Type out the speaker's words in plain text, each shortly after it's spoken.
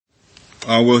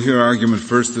We'll hear argument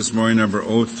first this morning, number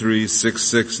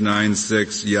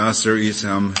 036696, Yasser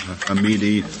Issam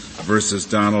Hamidi versus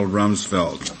Donald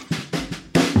Rumsfeld.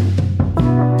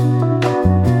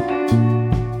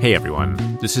 Hey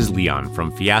everyone, this is Leon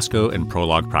from Fiasco and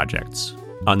Prologue Projects.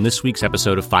 On this week's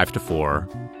episode of 5 to 4,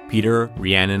 Peter,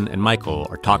 Rhiannon, and Michael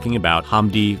are talking about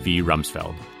Hamdi v.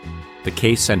 Rumsfeld. The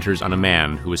case centers on a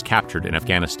man who was captured in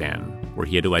Afghanistan, where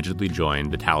he had allegedly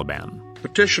joined the Taliban.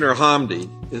 Petitioner Hamdi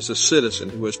is a citizen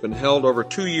who has been held over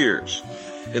 2 years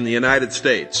in the United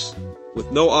States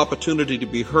with no opportunity to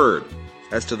be heard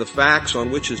as to the facts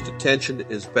on which his detention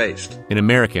is based. An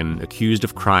American accused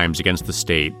of crimes against the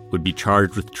state would be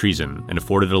charged with treason and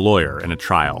afforded a lawyer and a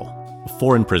trial. A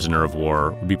foreign prisoner of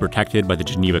war would be protected by the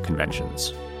Geneva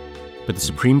Conventions. But the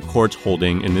Supreme Court's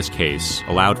holding in this case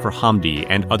allowed for Hamdi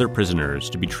and other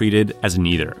prisoners to be treated as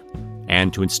neither,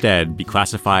 and to instead be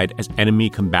classified as enemy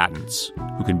combatants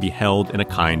who can be held in a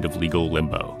kind of legal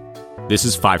limbo. This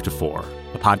is 5 to 4,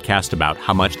 a podcast about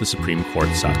how much the Supreme Court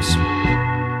sucks.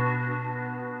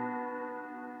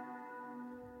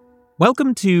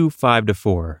 Welcome to 5 to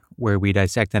 4, where we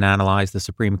dissect and analyze the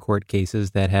Supreme Court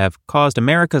cases that have caused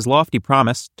America's lofty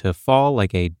promise to fall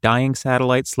like a dying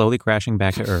satellite slowly crashing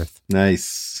back to Earth.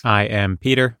 Nice. I am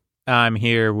Peter. I'm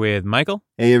here with Michael.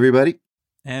 Hey, everybody.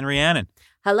 And Rhiannon.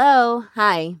 Hello.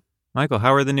 Hi. Michael,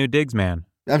 how are the new digs, man?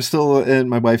 I'm still in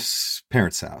my wife's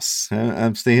parents' house.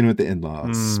 I'm staying with the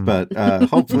in-laws, but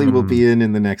hopefully we'll be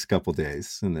in the next couple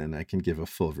days, and then I can give a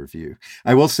full review.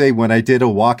 I will say, when I did a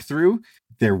walkthrough,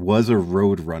 there was a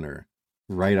road runner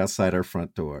right outside our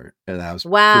front door, and that was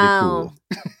pretty cool.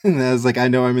 And I was like, I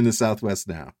know I'm in the Southwest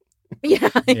now.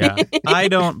 Yeah. I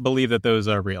don't believe that those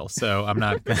are real, so I'm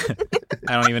not.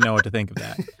 I don't even know what to think of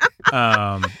that.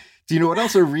 Do you know what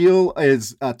else are real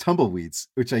is tumbleweeds,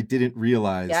 which I didn't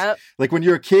realize. Yep. Like when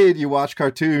you're a kid, you watch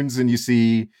cartoons and you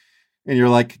see, and you're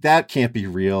like, that can't be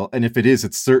real. And if it is,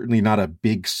 it's certainly not a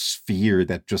big sphere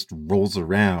that just rolls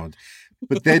around.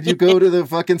 But then you go to the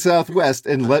fucking Southwest,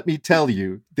 and let me tell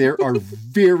you, there are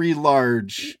very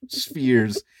large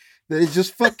spheres. They're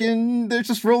just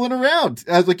rolling around.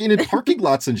 I was like in parking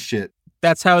lots and shit.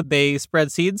 That's how they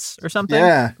spread seeds or something?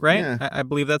 Yeah. Right? Yeah. I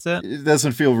believe that's it. It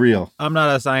doesn't feel real. I'm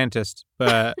not a scientist,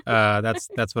 but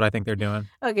that's what I think they're doing.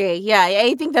 Okay. Yeah.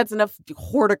 I think that's enough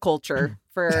horticulture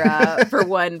for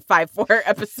one 5-4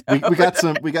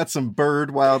 episode. We got some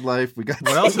bird wildlife. What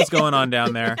else is going on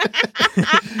down there?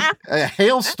 A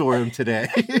hailstorm today.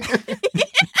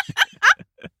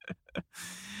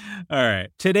 All right.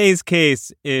 Today's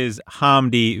case is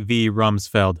Hamdi v.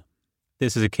 Rumsfeld.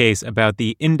 This is a case about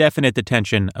the indefinite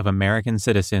detention of American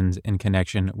citizens in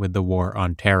connection with the War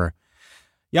on Terror.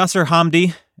 Yasser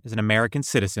Hamdi is an American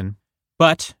citizen,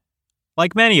 but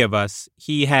like many of us,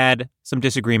 he had some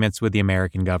disagreements with the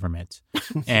American government.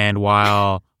 And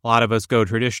while a lot of us go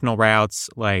traditional routes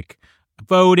like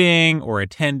voting or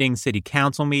attending city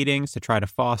council meetings to try to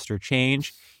foster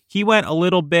change, he went a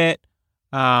little bit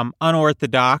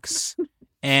unorthodox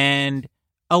and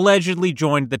allegedly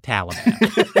joined the Taliban.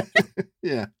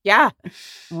 Yeah.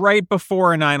 Right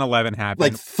before 9/11 happened.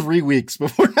 Like 3 weeks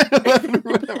before 9/11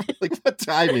 or whatever. Like, what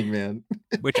timing, man?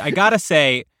 Which I gotta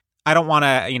say, I don't want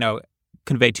to,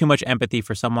 convey too much empathy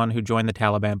for someone who joined the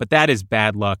Taliban, but that is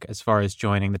bad luck as far as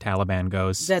joining the Taliban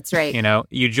goes. That's right.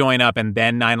 You join up and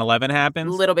then 9/11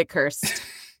 happens. A little bit cursed.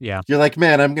 Yeah. You're like,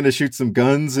 man, I'm going to shoot some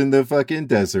guns in the fucking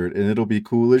desert and it'll be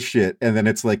cool as shit. And then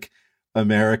it's like,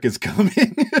 America's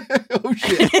coming. Oh,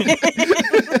 shit.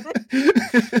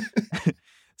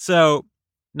 So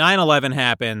 9/11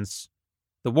 happens,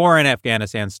 the war in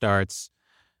Afghanistan starts,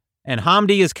 and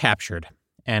Hamdi is captured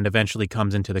and eventually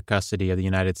comes into the custody of the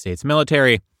United States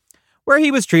military, where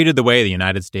he was treated the way the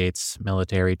United States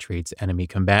military treats enemy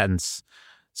combatants.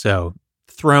 So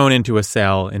thrown into a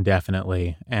cell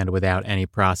indefinitely and without any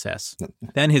process.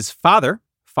 Then his father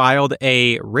filed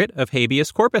a writ of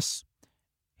habeas corpus.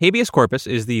 Habeas corpus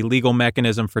is the legal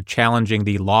mechanism for challenging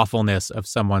the lawfulness of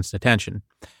someone's detention.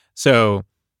 So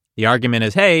the argument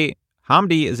is, hey,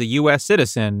 Hamdi is a U.S.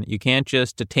 citizen. You can't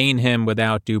just detain him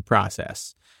without due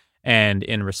process. And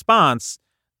in response,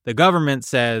 the government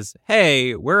says,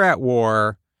 hey, we're at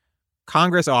war.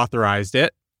 Congress authorized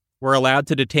it. We're allowed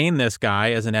to detain this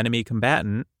guy as an enemy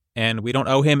combatant, and we don't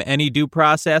owe him any due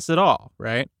process at all,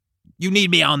 right? You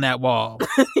need me on that wall.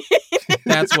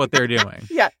 That's what they're doing.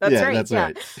 Yeah, that's right. That's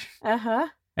right. Uh-huh.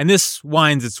 And this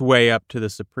winds its way up to the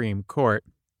Supreme Court.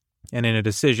 And in a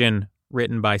decision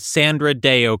written by Sandra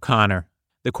Day O'Connor,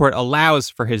 the court allows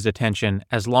for his detention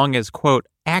as long as, quote,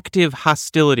 active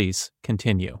hostilities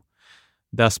continue,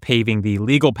 thus paving the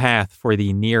legal path for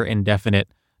the near indefinite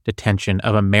detention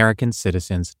of American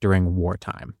citizens during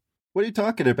wartime. What are you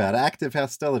talking about? Active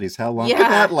hostilities. How long Yeah.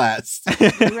 can that last?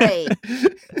 Right.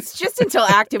 It's just until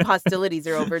active hostilities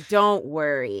are over. Don't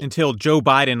worry. Until Joe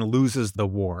Biden loses the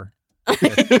war.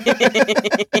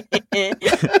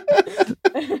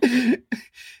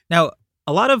 Now,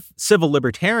 a lot of civil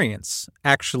libertarians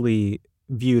actually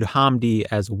viewed Hamdi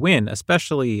as a win,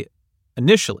 especially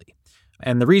initially.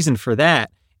 And the reason for that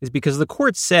is because the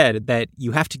court said that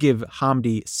you have to give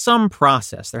Hamdi some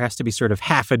process. There has to be sort of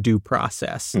half a due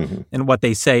process. Mm-hmm. And what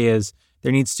they say is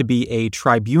there needs to be a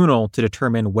tribunal to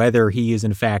determine whether he is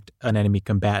in fact an enemy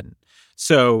combatant.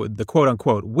 So the quote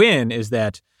unquote win is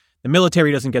that the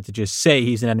military doesn't get to just say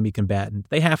he's an enemy combatant.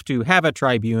 They have to have a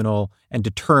tribunal and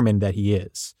determine that he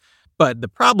is. But the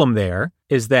problem there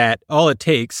is that all it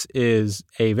takes is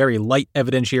a very light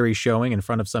evidentiary showing in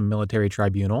front of some military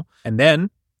tribunal, and then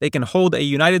they can hold a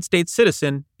United States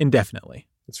citizen indefinitely.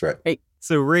 That's right.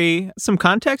 So, Ree, some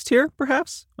context here,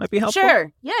 perhaps, might be helpful.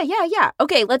 Sure. Yeah.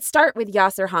 Okay, let's start with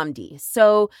Yasser Hamdi.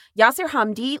 So Yasser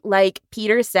Hamdi, like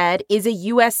Peter said, is a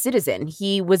U.S. citizen.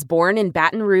 He was born in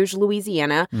Baton Rouge,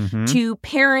 Louisiana, to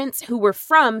parents who were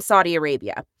from Saudi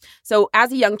Arabia. So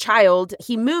as a young child,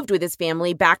 he moved with his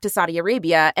family back to Saudi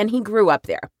Arabia, and he grew up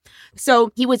there.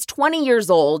 So he was 20 years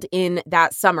old in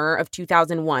that summer of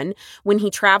 2001 when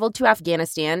he traveled to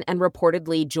Afghanistan and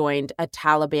reportedly joined a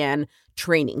Taliban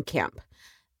training camp.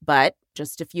 But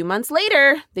just a few months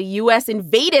later, the U.S.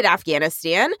 invaded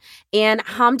Afghanistan, and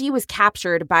Hamdi was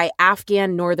captured by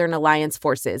Afghan Northern Alliance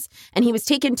forces, and he was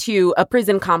taken to a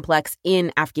prison complex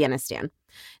in Afghanistan.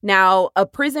 Now, a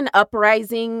prison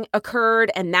uprising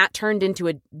occurred, and that turned into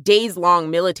a days-long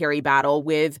military battle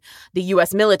with the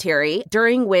U.S. military,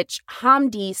 during which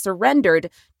Hamdi surrendered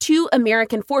to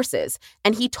American forces,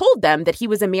 and he told them that he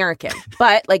was American.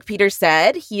 But, like Peter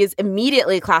said, he is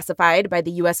immediately classified by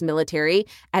the U.S. military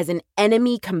as an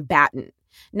enemy combatant.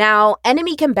 Now,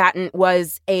 enemy combatant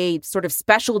was a sort of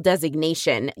special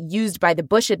designation used by the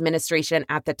Bush administration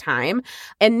at the time.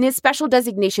 And this special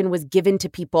designation was given to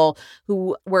people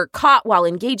who were caught while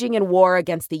engaging in war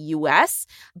against the U.S.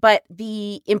 But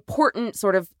the important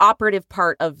sort of operative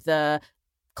part of the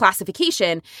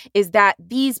classification is that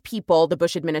these people, the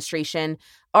Bush administration,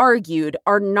 argued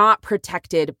are not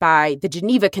protected by the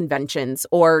Geneva Conventions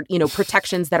or,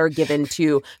 protections that are given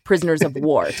to prisoners of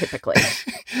war, typically.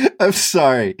 I'm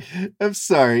sorry.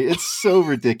 It's so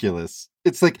ridiculous.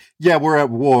 It's like, yeah, we're at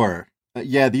war.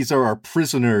 Yeah, these are our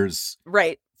prisoners.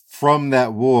 Right. From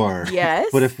that war. Yes.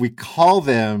 But if we call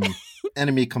them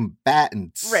enemy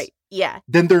combatants. Right. Yeah.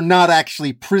 Then they're not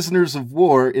actually prisoners of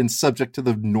war and subject to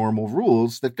the normal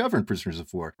rules that govern prisoners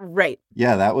of war. Right.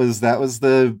 Yeah, that was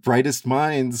the brightest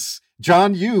minds.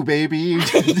 John Yoo, baby.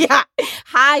 Yeah.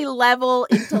 High level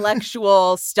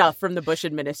intellectual stuff from the Bush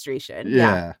administration.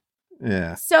 Yeah.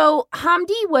 So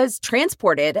Hamdi was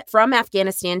transported from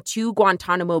Afghanistan to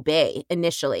Guantanamo Bay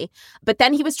initially, but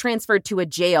then he was transferred to a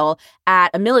jail at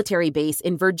a military base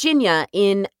in Virginia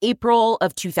in April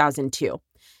of 2002.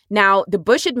 Now, the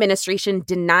Bush administration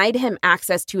denied him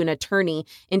access to an attorney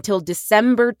until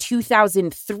December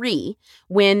 2003,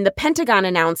 when the Pentagon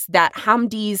announced that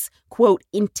Hamdi's, quote,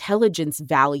 intelligence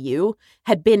value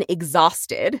had been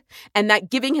exhausted and that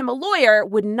giving him a lawyer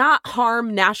would not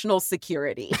harm national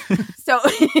security. So,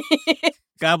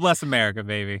 God bless America,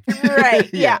 baby. Right.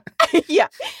 Yeah. Yeah.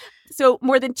 So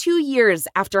more than 2 years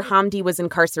after Hamdi was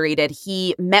incarcerated,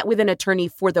 he met with an attorney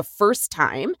for the first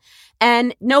time.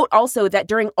 And note also that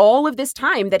during all of this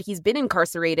time that he's been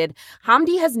incarcerated,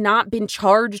 Hamdi has not been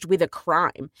charged with a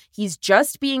crime. He's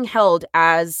just being held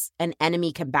as an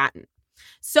enemy combatant.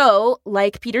 So,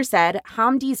 like Peter said,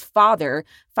 Hamdi's father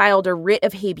filed a writ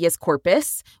of habeas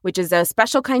corpus, which is a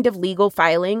special kind of legal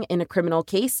filing in a criminal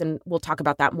case, and we'll talk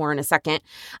about that more in a second.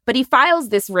 But he files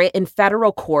this writ in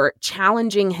federal court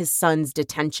challenging his son's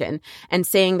detention and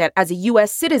saying that as a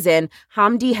U.S. citizen,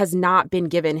 Hamdi has not been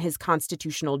given his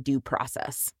constitutional due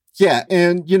process. Yeah,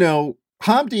 and,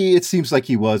 Hamdi, it seems like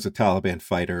he was a Taliban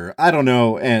fighter. I don't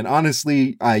know. And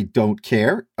honestly, I don't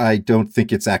care. I don't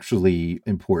think it's actually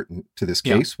important to this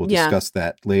case. We'll discuss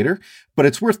that later. But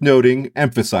it's worth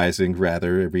emphasizing,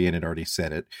 Rhiannon had already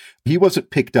said it. He wasn't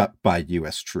picked up by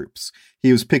U.S. troops.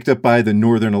 He was picked up by the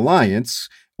Northern Alliance,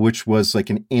 which was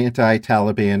like an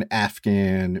anti-Taliban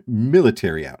Afghan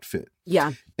military outfit.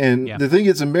 Yeah. And the thing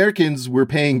is, Americans were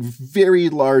paying very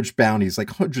large bounties,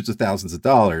 like hundreds of thousands of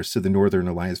dollars, to the Northern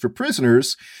Alliance for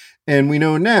prisoners. And we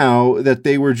know now that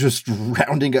they were just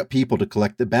rounding up people to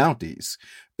collect the bounties.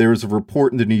 There was a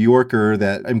report in the New Yorker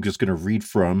that I'm just going to read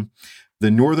from.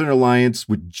 The Northern Alliance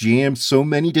would jam so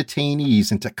many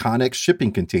detainees into Connex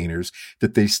shipping containers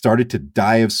that they started to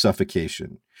die of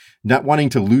suffocation. Not wanting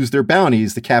to lose their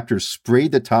bounties, the captors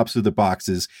sprayed the tops of the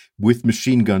boxes with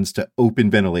machine guns to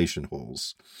open ventilation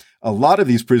holes. A lot of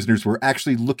these prisoners were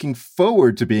actually looking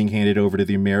forward to being handed over to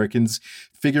the Americans,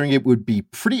 figuring it would be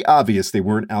pretty obvious they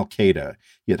weren't Al-Qaeda,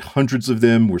 yet hundreds of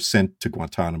them were sent to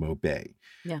Guantanamo Bay.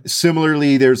 Yeah.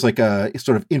 Similarly, there's like a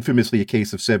sort of infamously a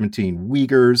case of 17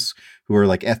 Uyghurs who are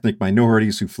like ethnic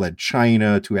minorities who fled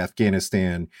China to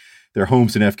Afghanistan. Their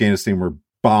homes in Afghanistan were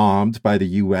bombed by the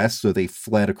U.S., so they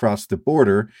fled across the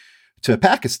border to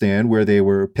Pakistan, where they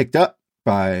were picked up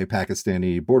by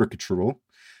Pakistani border control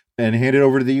and handed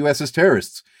over to the U.S. as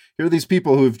terrorists. Here are these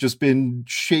people who have just been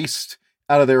chased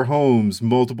out of their homes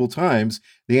multiple times.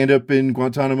 They end up in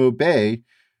Guantanamo Bay,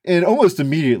 and almost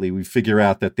immediately we figure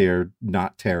out that they're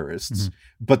not terrorists. Mm-hmm.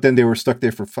 But then they were stuck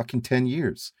there for fucking 10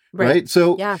 years. Right.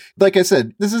 So, like I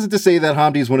said, this isn't to say that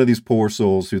Hamdi is one of these poor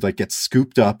souls who like gets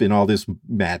scooped up in all this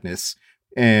madness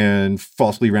and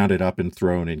falsely rounded up and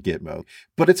thrown in Gitmo.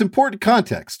 But it's important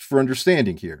context for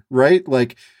understanding here, right?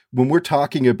 Like when we're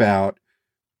talking about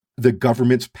the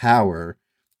government's power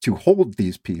to hold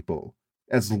these people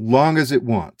as long as it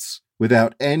wants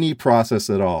without any process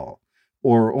at all,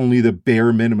 or only the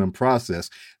bare minimum process,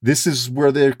 this is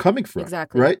where they're coming from.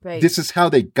 Exactly. Right? This is how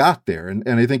they got there. And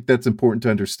I think that's important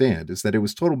to understand, is that it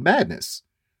was total madness.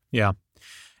 Yeah.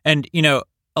 And, you know,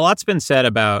 a lot's been said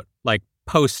about like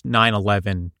post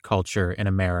 9/11 culture in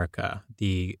America,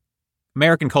 the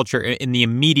American culture in the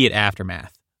immediate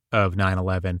aftermath of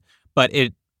 9/11. But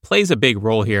it plays a big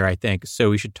role here, I think.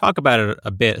 So we should talk about it a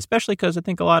bit, especially because I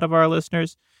think a lot of our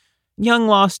listeners, young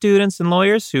law students and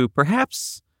lawyers who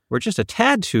perhaps were just a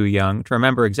tad too young to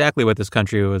remember exactly what this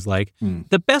country was like.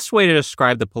 The best way to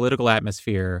describe the political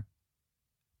atmosphere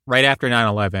right after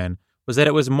 9/11 was that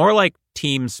it was more like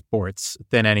team sports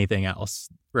than anything else,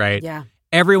 right? Yeah.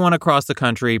 Everyone across the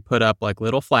country put up like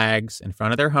little flags in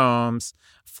front of their homes,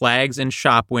 flags in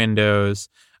shop windows.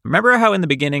 Remember how in the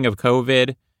beginning of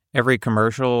COVID, every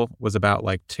commercial was about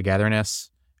like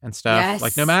togetherness and stuff? Yes.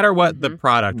 Like no matter what the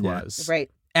product was. Right.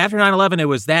 After 9/11, it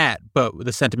was that, but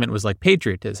the sentiment was like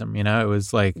patriotism, you know? It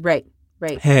was like, right.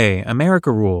 Hey, America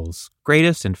rules.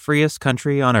 Greatest and freest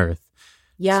country on earth.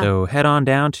 Yeah. So head on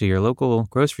down to your local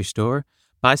grocery store,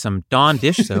 buy some Dawn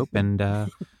dish soap, and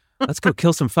let's go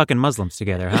kill some fucking Muslims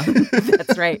together, huh?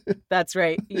 That's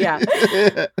right. Yeah.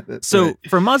 So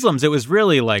for Muslims, it was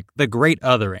really like the great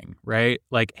othering, right?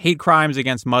 Like hate crimes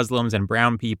against Muslims and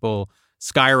brown people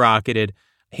skyrocketed.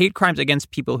 Hate crimes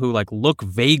against people who like look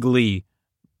vaguely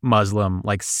Muslim,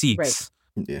 like Sikhs,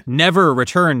 never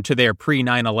returned to their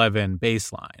pre-9/11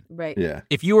 baseline. Right. Yeah.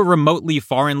 If you were remotely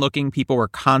foreign-looking, people were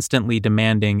constantly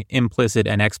demanding implicit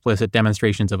and explicit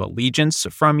demonstrations of allegiance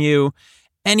from you.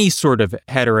 Any sort of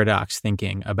heterodox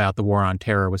thinking about the war on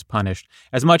terror was punished.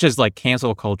 As much as like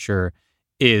cancel culture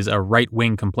is a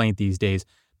right-wing complaint these days,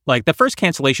 like the first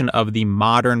cancellation of the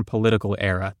modern political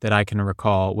era that I can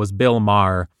recall was Bill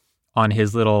Maher on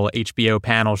his little HBO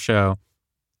panel show.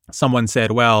 Someone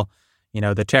said, well, you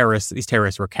know, these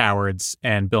terrorists were cowards.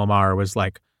 And Bill Maher was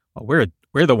like, well,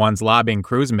 we're the ones lobbing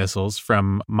cruise missiles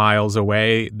from miles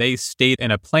away. They stayed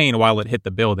in a plane while it hit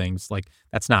the buildings. Like,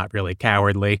 that's not really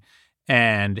cowardly.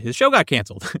 And his show got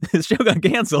canceled. For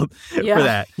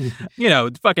that. You know,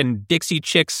 fucking Dixie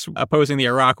Chicks opposing the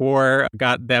Iraq War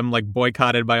got them like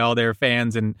boycotted by all their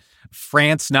fans. And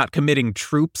France not committing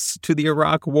troops to the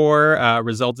Iraq War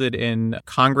resulted in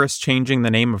Congress changing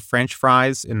the name of French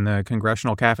fries in the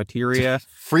congressional cafeteria.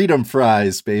 Freedom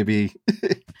fries, baby.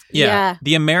 Yeah.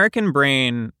 The American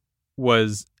brain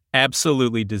was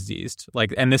absolutely diseased.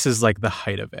 Like, and this is like the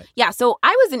height of it. Yeah. So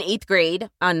I was in 8th grade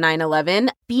on 9/11.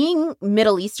 Being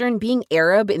Middle Eastern, being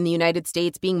Arab in the United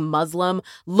States, being Muslim,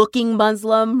 looking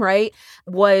Muslim, right,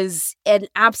 was an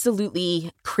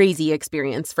absolutely crazy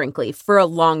experience, frankly, for a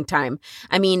long time.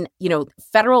 I mean, you know,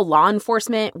 federal law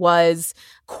enforcement was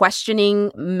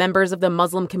questioning members of the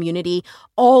Muslim community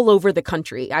all over the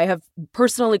country. I have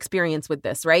personal experience with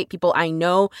this, right? People I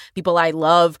know, people I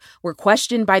love were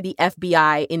questioned by the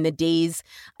FBI in the days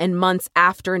and months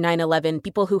after 9/11.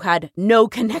 People who had no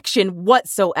connection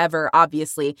whatsoever,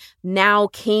 obviously, now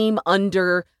came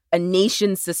under a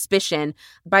nation's suspicion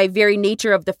by very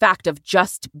nature of the fact of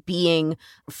just being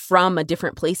from a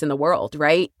different place in the world,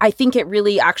 right? I think it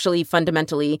really actually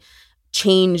fundamentally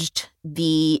changed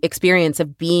the experience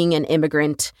of being an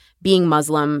immigrant, being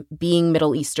Muslim, being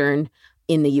Middle Eastern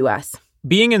in the U.S.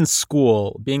 Being in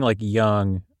school, being like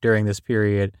young during this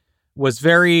period was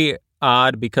very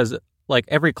odd because like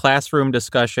every classroom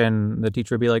discussion, the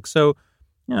teacher would be like, so,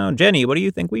 you know, Jenny, what do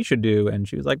you think we should do? And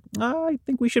she was like, I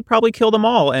think we should probably kill them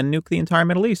all and nuke the entire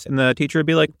Middle East. And the teacher would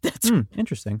be like,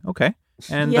 interesting. Okay.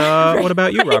 And what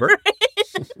about you, Robert?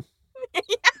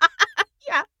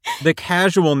 the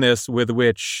casualness with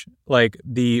which, like,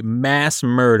 the mass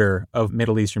murder of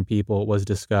Middle Eastern people was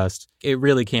discussed, it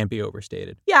really can't be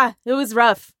overstated. Yeah, it was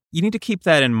rough. You need to keep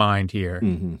that in mind here.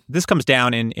 Mm-hmm. This comes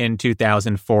down in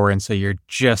 2004, and so you're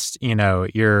just,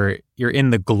 you're in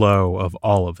the glow of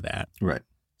all of that. Right.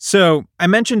 So I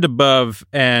mentioned above,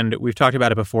 and we've talked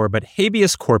about it before, but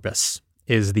habeas corpus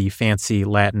is the fancy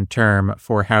Latin term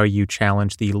for how you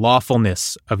challenge the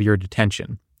lawfulness of your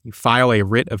detention. You file a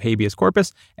writ of habeas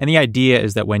corpus, and the idea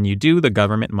is that when you do, the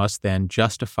government must then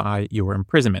justify your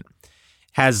imprisonment.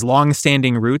 Has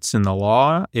long-standing roots in the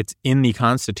law. It's in the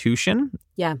Constitution,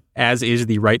 as is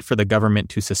the right for the government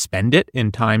to suspend it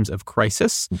in times of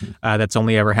crisis. Mm-hmm. That's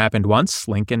only ever happened once.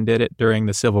 Lincoln did it during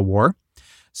the Civil War.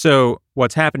 So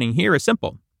what's happening here is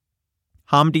simple.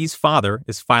 Hamdi's father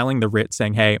is filing the writ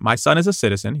saying, hey, my son is a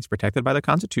citizen. He's protected by the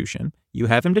Constitution. You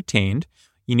have him detained.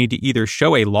 You need to either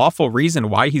show a lawful reason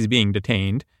why he's being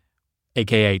detained,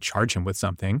 aka charge him with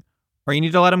something, or you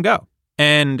need to let him go.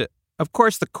 And of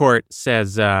course, the court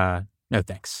says, no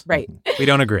thanks. Right. We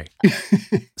don't agree.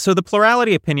 So the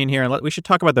plurality opinion here, and we should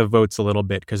talk about the votes a little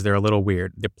bit because they're a little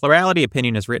weird. The plurality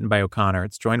opinion is written by O'Connor.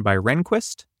 It's joined by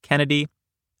Rehnquist, Kennedy,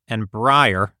 and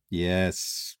Breyer.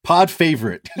 Yes. Pod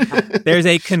favorite. There's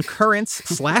a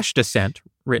concurrence/dissent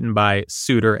written by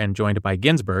Souter and joined by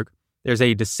Ginsburg. There's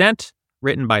a dissent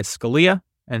written by Scalia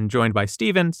and joined by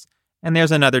Stevens. And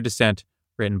there's another dissent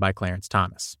written by Clarence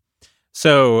Thomas.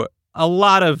 So a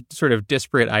lot of sort of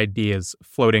disparate ideas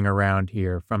floating around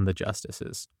here from the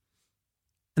justices.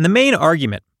 And the main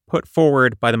argument put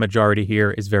forward by the majority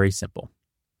here is very simple.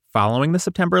 Following the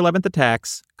September 11th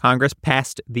attacks, Congress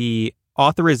passed the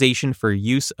Authorization for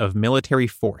Use of Military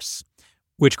Force,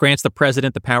 which grants the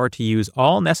president the power to use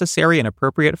all necessary and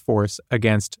appropriate force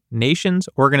against nations,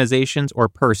 organizations, or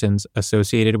persons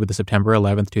associated with the September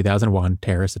 11th, 2001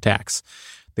 terrorist attacks.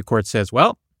 The court says,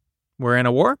 well, we're in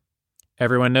a war.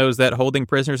 Everyone knows that holding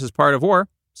prisoners is part of war,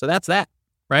 so that's that,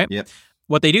 right? Yep.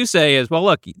 What they do say is, well,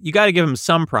 look, you got to give him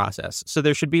some process. So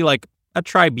there should be like a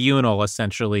tribunal,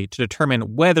 essentially, to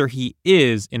determine whether he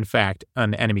is, in fact,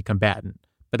 an enemy combatant.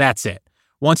 But that's it.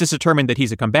 Once it's determined that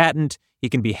he's a combatant, he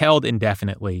can be held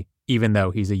indefinitely, even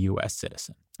though he's a U.S.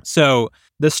 citizen. So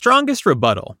the strongest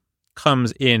rebuttal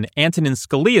comes in Antonin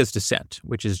Scalia's dissent,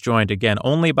 which is joined, again,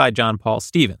 only by John Paul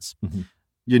Stevens. Mm-hmm.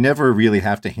 You never really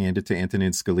have to hand it to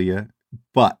Antonin Scalia,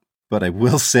 but I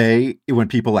will say, when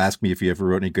people ask me if he ever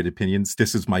wrote any good opinions,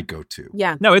 this is my go-to.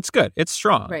 Yeah. No, it's good. It's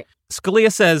strong. Right.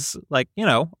 Scalia says, like,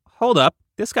 hold up.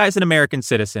 This guy's an American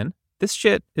citizen. This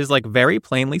shit is like very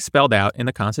plainly spelled out in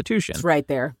the Constitution. It's right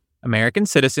there. American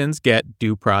citizens get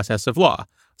due process of law.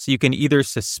 So you can either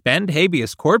suspend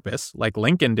habeas corpus, like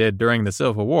Lincoln did during the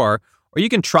Civil War, or you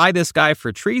can try this guy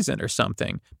for treason or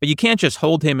something. But you can't just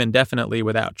hold him indefinitely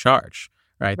without charge.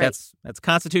 Right? That's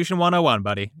Constitution 101,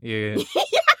 buddy. Yeah.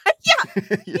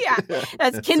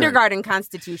 That's kindergarten right.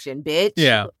 Constitution, bitch.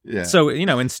 Yeah. So,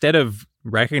 instead of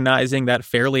recognizing that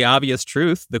fairly obvious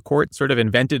truth, the court sort of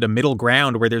invented a middle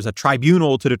ground where there's a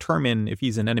tribunal to determine if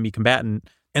he's an enemy combatant.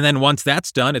 And then once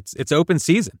that's done, it's open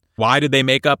season. Why did they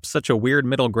make up such a weird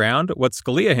middle ground? What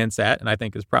Scalia hints at, and I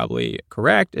think is probably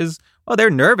correct, is, well,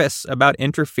 they're nervous about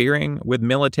interfering with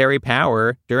military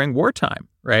power during wartime,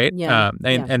 right? Yeah.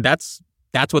 And that's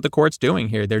what the court's doing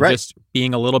here. They're just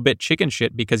being a little bit chicken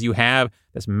shit because you have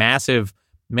this massive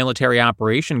military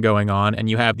operation going on and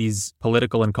you have these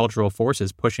political and cultural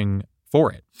forces pushing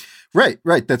for it. Right.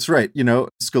 That's right.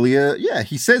 Scalia,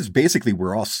 he says basically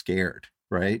we're all scared,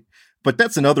 right? But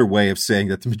that's another way of saying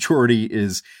that the majority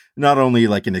is not only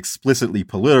like an explicitly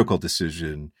political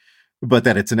decision, but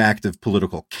that it's an act of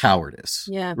political cowardice.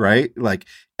 Yeah. Right? Like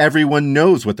everyone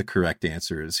knows what the correct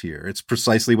answer is here. It's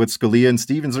precisely what Scalia and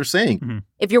Stevens are saying. Mm-hmm.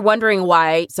 If you're wondering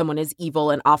why someone as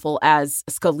evil and awful as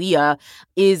Scalia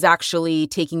is actually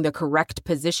taking the correct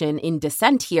position in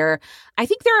dissent here, I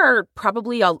think there are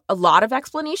probably a lot of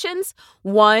explanations.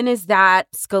 One is that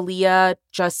Scalia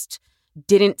just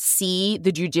didn't see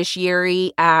the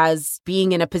judiciary as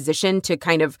being in a position to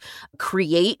kind of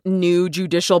create new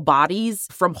judicial bodies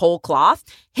from whole cloth.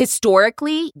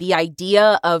 Historically, the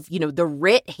idea of, the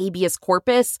writ habeas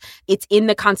corpus, it's in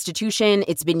the Constitution.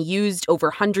 It's been used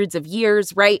over hundreds of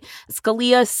years, right?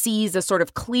 Scalia sees a sort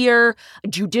of clear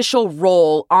judicial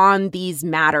role on these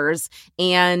matters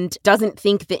and doesn't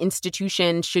think the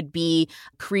institution should be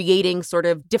creating sort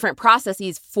of different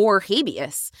processes for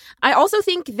habeas. I also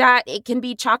think that it it can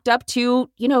be chalked up to,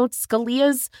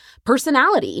 Scalia's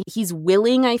personality. He's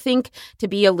willing, I think, to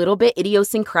be a little bit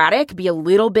idiosyncratic, be a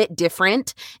little bit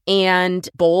different and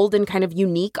bold and kind of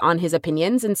unique on his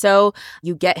opinions. And so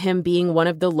you get him being one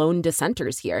of the lone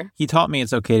dissenters here. He taught me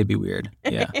it's okay to be weird.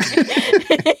 Yeah.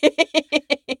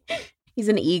 He's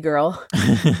an e-girl.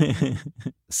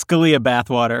 Scalia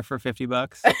bathwater for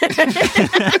 $50.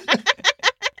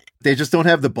 They just don't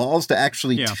have the balls to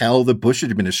actually tell the Bush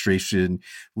administration,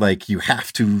 like, you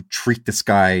have to treat this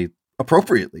guy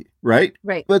appropriately, right?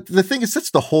 Right. But the thing is, that's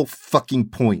the whole fucking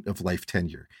point of life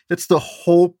tenure. That's the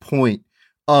whole point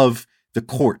of the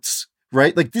courts,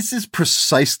 right? Like, this is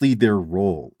precisely their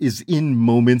role, is in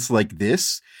moments like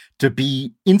this to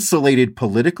be insulated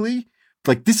politically.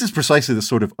 Like, this is precisely the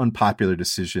sort of unpopular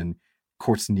decision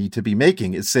courts need to be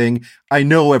making, is saying, I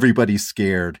know everybody's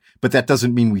scared, but that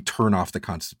doesn't mean we turn off the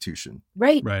Constitution.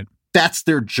 Right. Right. That's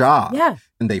their job. Yeah.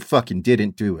 And they fucking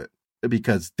didn't do it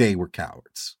because they were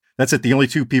cowards. That's it. The only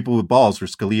two people with balls were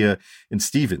Scalia and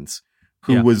Stevens,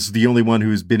 who was the only one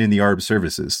who's been in the armed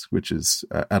services, which is,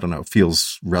 I don't know,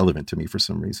 feels relevant to me for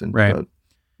some reason. Right. But...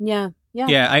 Yeah.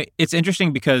 It's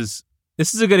interesting because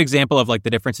this is a good example of like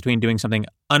the difference between doing something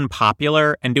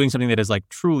unpopular and doing something that is like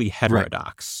truly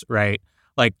heterodox, right?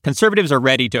 Like, conservatives are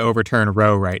ready to overturn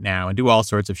Roe right now and do all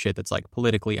sorts of shit that's like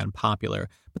politically unpopular,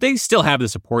 but they still have the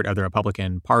support of the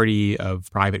Republican Party,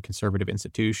 of private conservative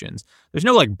institutions. There's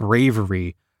no like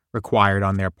bravery required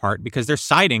on their part because they're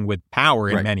siding with power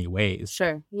in many ways.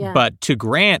 Sure. Yeah. But to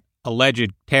grant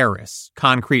alleged terrorists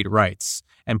concrete rights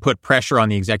and put pressure on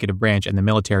the executive branch and the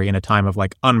military in a time of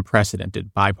like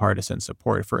unprecedented bipartisan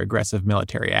support for aggressive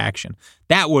military action,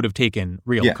 that would have taken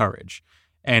real courage.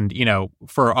 And,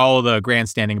 for all the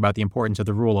grandstanding about the importance of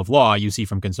the rule of law you see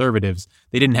from conservatives,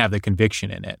 they didn't have the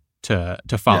conviction in it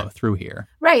to follow through here.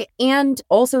 Right. And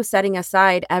also setting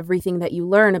aside everything that you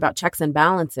learn about checks and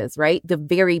balances, right? The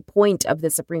very point of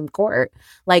the Supreme Court,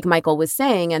 like Michael was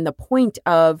saying, and the point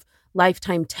of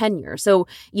lifetime tenure. So,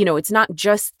 it's not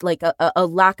just like a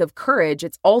lack of courage.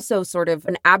 It's also sort of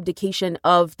an abdication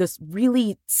of this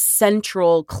really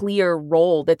central, clear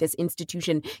role that this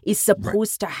institution is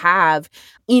supposed to have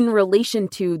in relation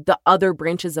to the other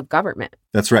branches of government.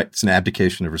 That's right. It's an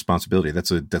abdication of responsibility.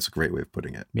 That's a great way of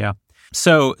putting it. Yeah.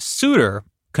 So Souter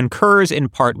concurs in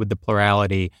part with the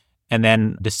plurality and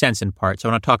then dissents in part. So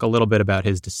I want to talk a little bit about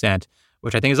his dissent,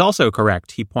 which I think is also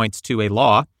correct. He points to a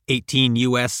law, 18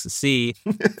 U.S.C.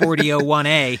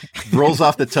 4001A. Rolls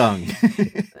off the tongue.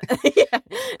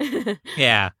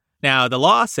 Yeah. Now, the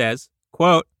law says,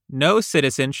 quote, no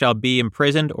citizen shall be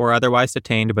imprisoned or otherwise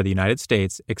detained by the United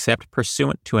States except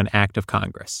pursuant to an act of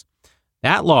Congress.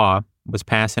 That law was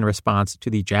passed in response to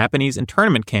the Japanese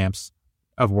internment camps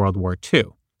of World War II.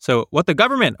 So what the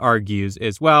government argues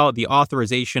is, well, the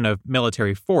authorization of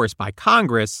military force by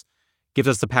Congress gives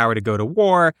us the power to go to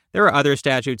war. There are other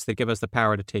statutes that give us the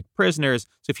power to take prisoners.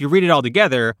 So if you read it all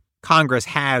together, Congress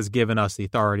has given us the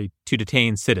authority to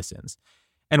detain citizens.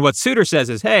 And what Souter says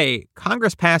is, hey,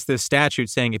 Congress passed this statute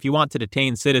saying if you want to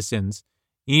detain citizens,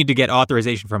 you need to get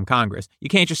authorization from Congress. You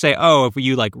can't just say, oh, if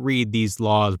you read these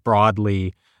laws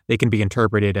broadly, they can be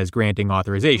interpreted as granting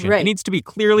authorization. Right. It needs to be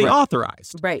clearly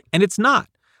authorized. Right. And it's not.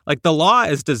 The law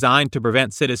is designed to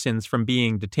prevent citizens from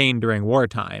being detained during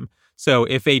wartime. So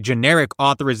if a generic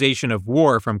authorization of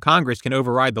war from Congress can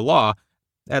override the law,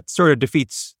 that sort of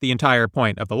defeats the entire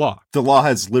point of the law. The law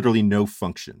has literally no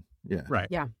function. Yeah. Right.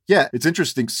 Yeah. Yeah. It's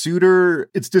interesting. Souter,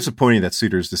 it's disappointing that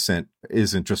Souter's dissent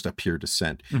isn't just a pure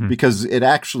dissent because it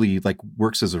actually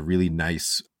works as a really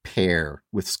nice pair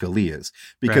with Scalia's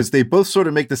because they both sort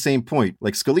of make the same point.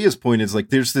 Scalia's point is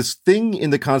there's this thing in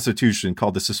the Constitution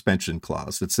called the suspension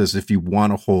clause that says if you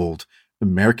want to hold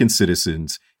American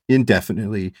citizens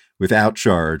indefinitely without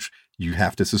charge, you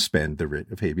have to suspend the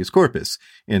writ of habeas corpus.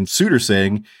 And Souter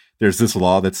saying there's this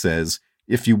law that says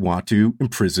if you want to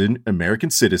imprison American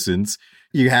citizens,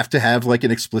 you have to have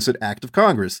an explicit act of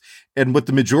Congress. And what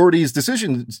the majority's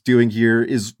decision is doing here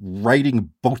is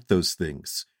writing both those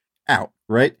things out,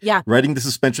 right? Yeah. Writing the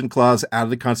suspension clause out of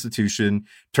the Constitution.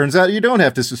 Turns out you don't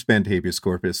have to suspend habeas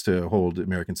corpus to hold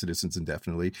American citizens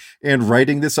indefinitely. And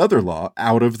writing this other law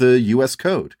out of the U.S.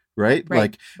 Code, right?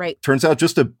 Right. Turns out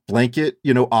just a blanket,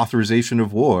 authorization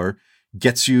of war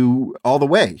gets you all the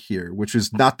way here, which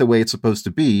is not the way it's supposed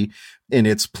to be. And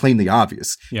it's plainly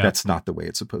obvious that's not the way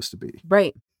it's supposed to be.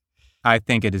 Right. I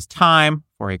think it is time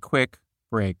for a quick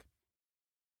break.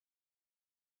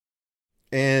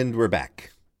 And we're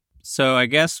back. So I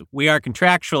guess we are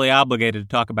contractually obligated to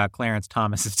talk about Clarence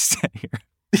Thomas's dissent here.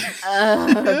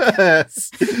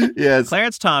 Yes.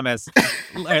 Clarence Thomas.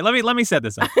 All right, let me set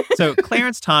this up. So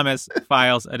Clarence Thomas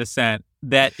files a dissent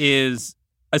that is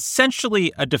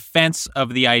essentially a defense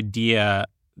of the idea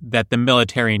that the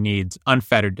military needs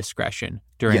unfettered discretion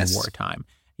during wartime.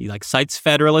 He cites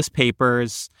Federalist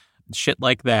Papers, shit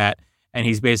like that. And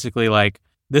he's basically like,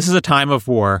 this is a time of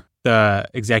war. The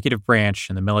executive branch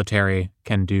and the military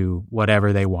can do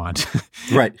whatever they want.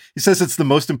 Right. He says it's the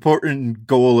most important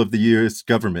goal of the U.S.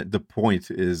 government. The point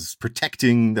is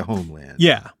protecting the homeland.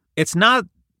 Yeah. It's not,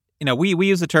 we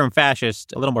use the term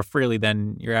fascist a little more freely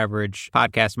than your average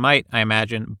podcast might, I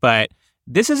imagine. But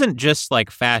this isn't just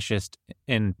fascist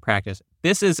in practice.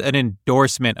 This is an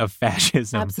endorsement of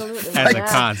fascism as a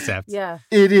concept. Yeah.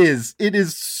 It is. It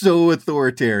is so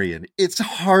authoritarian. It's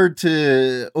hard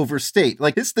to overstate.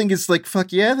 This thing is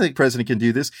fuck yeah, the president can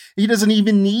do this. He doesn't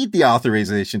even need the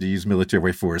authorization to use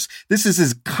military force. This is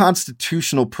his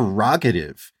constitutional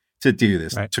prerogative to do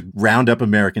this, to round up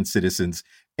American citizens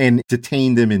and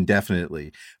detain them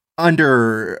indefinitely.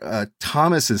 Under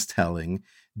Thomas's telling,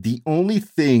 the only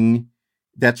thing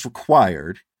that's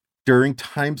required during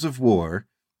times of war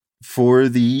for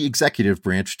the executive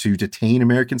branch to detain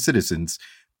American citizens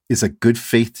is a good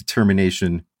faith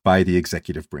determination by the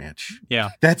executive branch. Yeah.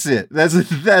 That's it.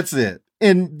 That's it.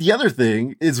 And the other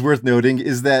thing is worth noting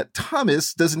is that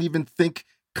Thomas doesn't even think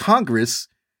Congress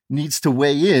needs to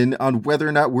weigh in on whether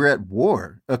or not we're at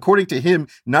war. According to him,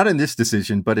 not in this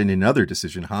decision, but in another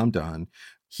decision, Hamdan,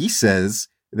 he says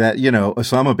that,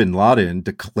 Osama bin Laden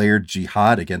declared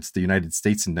jihad against the United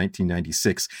States in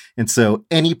 1996. And so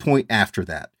any point after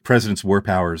that, president's war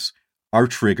powers are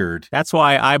triggered. That's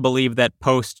why I believe that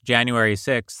post January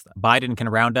 6th, Biden can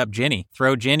round up Ginny,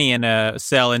 throw Ginny in a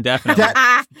cell indefinitely.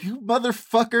 You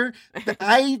motherfucker.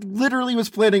 I literally was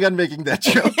planning on making that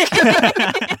joke.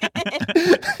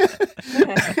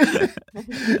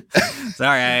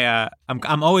 Sorry,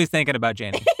 I'm always thinking about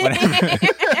Ginny. Whenever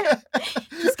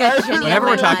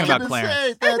we're talking about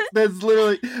Clarence. That's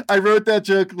literally, I wrote that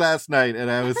joke last night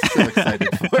and I was so excited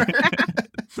for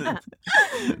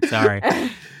it. Sorry.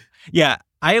 Yeah,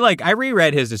 I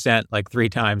reread his dissent 3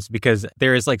 times because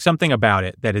there is something about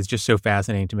it that is just so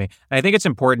fascinating to me. And I think it's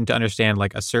important to understand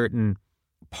a certain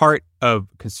part of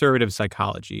conservative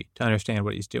psychology to understand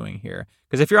what he's doing here.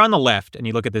 Because if you're on the left and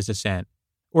you look at this dissent,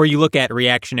 or you look at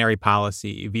reactionary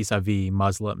policy vis-a-vis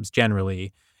Muslims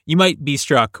generally, you might be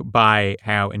struck by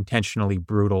how intentionally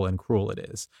brutal and cruel it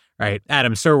is, right?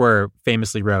 Adam Serwer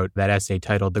famously wrote that essay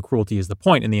titled "The Cruelty is the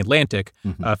Point" in The Atlantic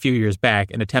a few years back,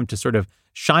 an attempt to sort of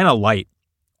shine a light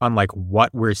on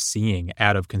what we're seeing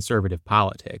out of conservative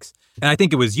politics. And I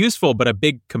think it was useful, but a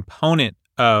big component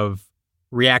of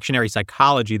reactionary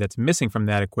psychology that's missing from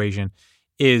that equation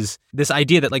is this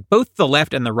idea that both the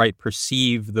left and the right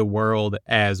perceive the world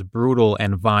as brutal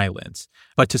and violent.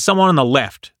 But to someone on the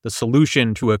left, the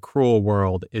solution to a cruel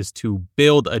world is to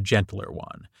build a gentler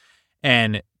one.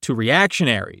 And to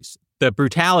reactionaries, the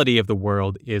brutality of the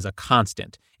world is a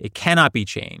constant. It cannot be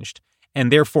changed.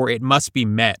 And therefore, it must be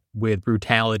met with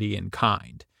brutality in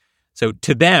kind. So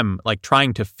to them,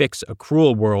 trying to fix a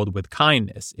cruel world with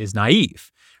kindness is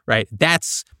naive, right?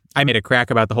 I made a crack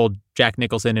about the whole Jack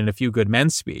Nicholson in A Few Good Men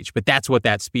speech, but that's what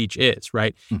that speech is,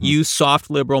 right? Mm-hmm. You soft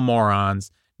liberal morons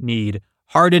need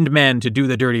hardened men to do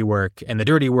the dirty work, and the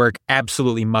dirty work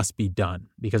absolutely must be done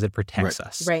because it protects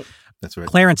us. Right. That's right.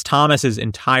 Clarence Thomas's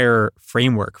entire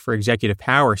framework for executive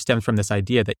power stems from this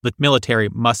idea that the military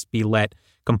must be let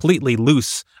completely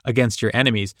loose against your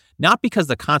enemies, not because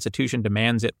the Constitution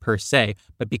demands it per se,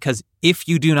 but because if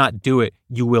you do not do it,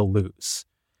 you will lose.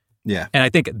 Yeah. And I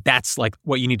think that's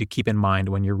what you need to keep in mind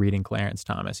when you're reading Clarence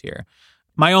Thomas here.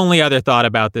 My only other thought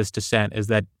about this dissent is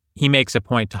that he makes a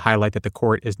point to highlight that the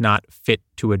court is not fit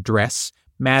to address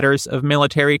matters of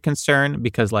military concern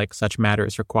because such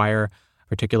matters require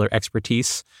particular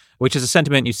expertise, which is a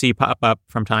sentiment you see pop up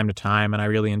from time to time. And I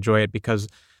really enjoy it because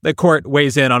the court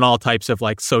weighs in on all types of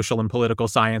social and political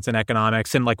science and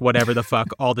economics and whatever the fuck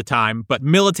all the time. But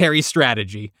military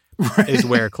strategy is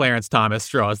where Clarence Thomas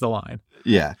draws the line.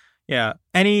 Yeah. Yeah.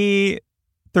 Any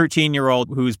 13-year-old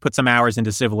who's put some hours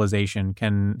into civilization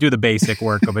can do the basic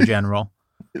work of a general.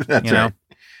 That's right.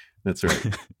 That's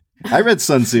right. I read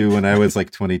Sun Tzu when I was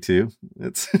 22.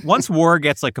 Once war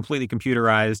gets completely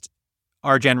computerized,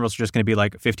 our generals are just going to be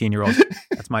 15-year-olds.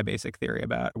 That's my basic theory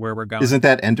about where we're going. Isn't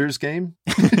that Ender's Game?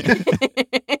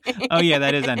 Oh, yeah,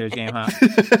 that is Ender's Game, huh?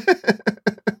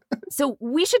 So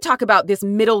we should talk about this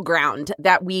middle ground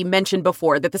that we mentioned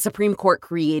before that the Supreme Court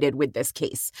created with this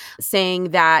case, saying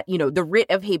that, the writ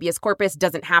of habeas corpus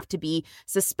doesn't have to be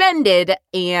suspended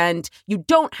and you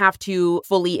don't have to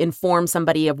fully inform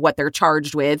somebody of what they're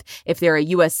charged with if they're a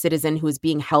U.S. citizen who is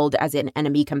being held as an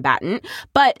enemy combatant,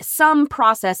 but some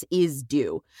process is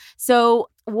due. So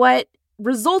what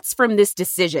results from this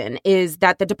decision is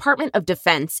that the Department of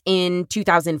Defense in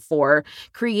 2004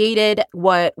 created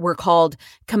what were called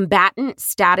Combatant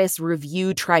Status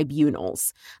Review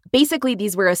Tribunals. Basically,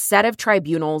 these were a set of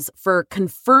tribunals for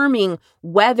confirming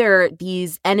whether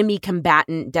these enemy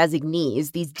combatant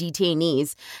designees, these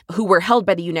detainees who were held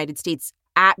by the United States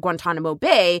at Guantanamo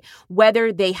Bay,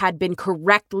 whether they had been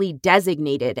correctly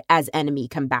designated as enemy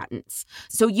combatants.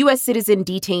 So U.S. citizen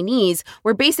detainees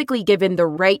were basically given the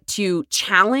right to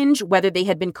challenge whether they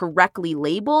had been correctly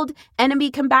labeled enemy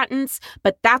combatants,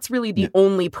 but that's really the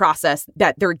only process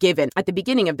that they're given at the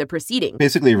beginning of the proceeding.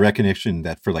 Basically a recognition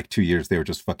that for like 2 years they were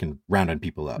just fucking rounding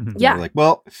people up. Yeah. They were like,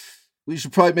 well, we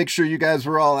should probably make sure you guys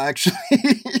were all actually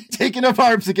taking up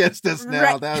arms against us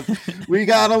now. Right. We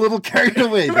got a little carried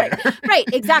away there. Right,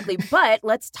 exactly. But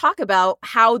let's talk about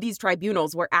how these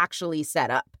tribunals were actually set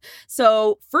up.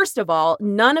 So first of all,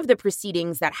 none of the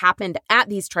proceedings that happened at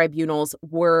these tribunals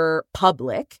were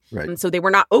public. Right. And so they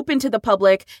were not open to the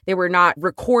public. They were not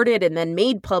recorded and then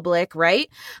made public, right?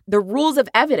 The rules of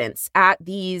evidence at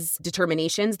these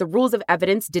determinations, the rules of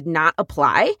evidence did not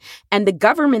apply. And the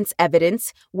government's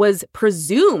evidence was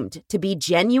presumed to be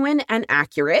genuine and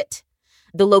accurate.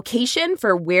 The location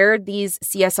for where these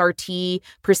CSRT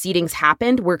proceedings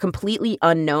happened were completely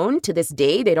unknown to this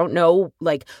day. They don't know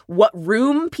like what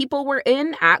room people were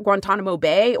in at Guantanamo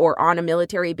Bay or on a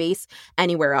military base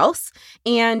anywhere else.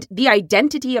 And the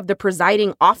identity of the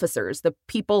presiding officers, the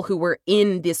people who were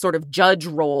in this sort of judge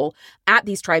role at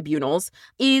these tribunals,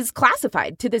 is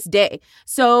classified to this day.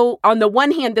 So on the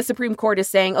one hand, the Supreme Court is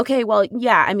saying, okay, well,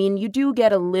 yeah, I mean, you do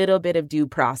get a little bit of due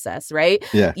process, right?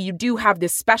 Yeah. You do have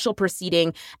this special proceeding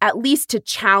at least to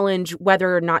challenge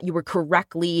whether or not you were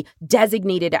correctly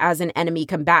designated as an enemy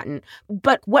combatant.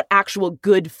 But what actual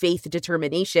good faith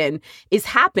determination is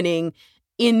happening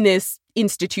in this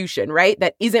institution, right?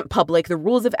 That isn't public. The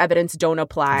rules of evidence don't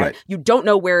apply. Right. You don't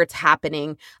know where it's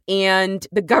happening. And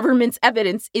the government's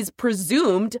evidence is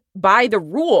presumed by the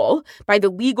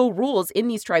legal rules in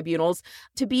these tribunals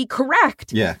to be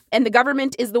correct. Yeah. And the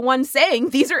government is the one saying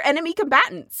these are enemy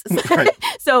combatants. Right.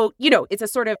 So, it's a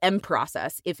sort of M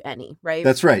process, if any, right?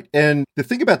 That's right. And the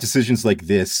thing about decisions like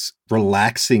this,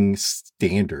 relaxing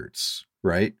standards,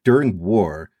 right? During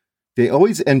war, they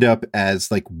always end up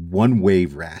as like one-way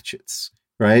ratchets,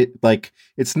 right? Like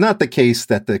it's not the case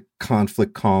that the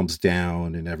conflict calms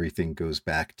down and everything goes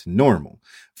back to normal.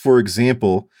 For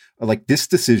example, like this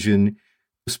decision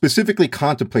specifically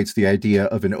contemplates the idea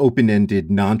of an open-ended,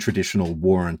 non-traditional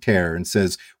war on terror and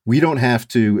says, we don't have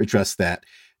to address that.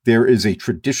 There is a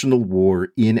traditional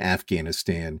war in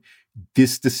Afghanistan.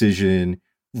 This decision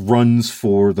runs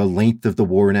for the length of the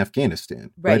war in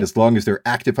Afghanistan, right? As long as there are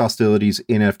active hostilities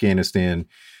in Afghanistan,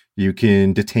 you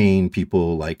can detain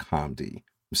people like Hamdi,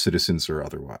 citizens or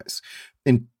otherwise.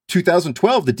 In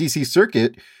 2012, the DC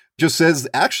Circuit just says,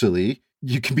 actually,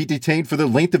 you can be detained for the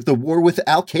length of the war with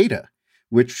Al-Qaeda,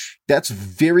 which that's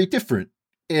very different.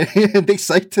 And they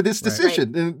cite to this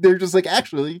decision. Right. And they're just like,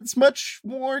 actually, it's much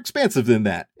more expansive than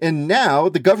that. And now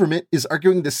the government is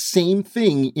arguing the same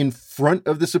thing in front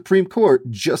of the Supreme Court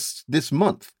just this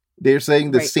month. They're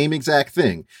saying the same exact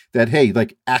thing, that, hey,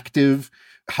 like active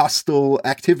hostile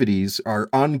activities are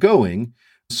ongoing,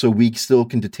 so we still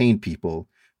can detain people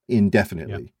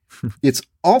indefinitely. Yep. It's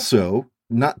also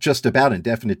not just about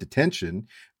indefinite detention.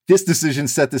 This decision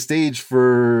set the stage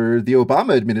for the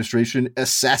Obama administration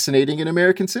assassinating an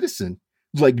American citizen,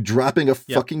 like dropping a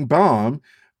fucking bomb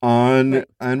on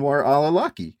Anwar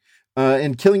al-Awlaki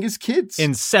and killing his kids.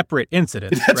 In separate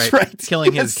incidents, That's right.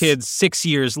 Killing his kids 6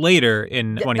 years later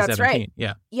in 2017. That's right.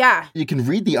 Yeah. Yeah. You can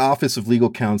read the Office of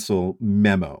Legal Counsel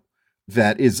memo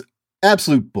that is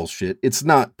absolute bullshit. It's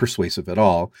not persuasive at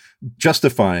all,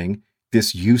 justifying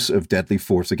this use of deadly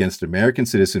force against an American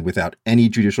citizen without any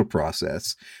judicial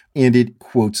process. And it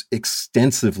quotes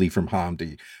extensively from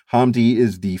Hamdi. Hamdi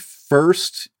is the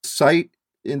first site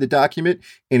in the document,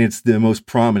 and it's the most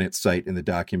prominent site in the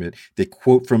document. They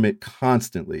quote from it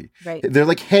constantly. Right. They're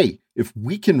like, hey, if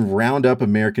we can round up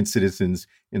American citizens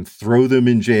and throw them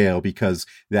in jail because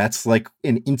that's like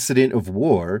an incident of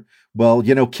war, well,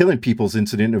 killing people's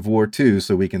incident of war too,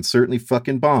 so we can certainly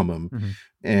fucking bomb them. Mm-hmm.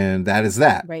 And that is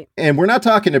that. Right. And we're not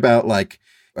talking about like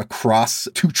across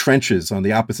two trenches on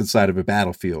the opposite side of a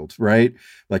battlefield, right?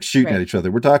 Like shooting at each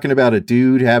other. We're talking about a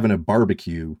dude having a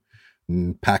barbecue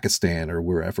in Pakistan or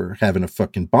wherever, having a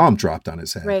fucking bomb dropped on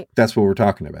his head. Right. That's what we're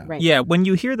talking about. Right. Yeah. When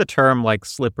you hear the term like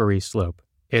slippery slope,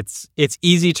 it's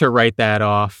easy to write that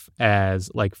off as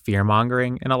like fear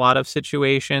mongering in a lot of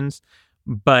situations.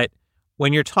 But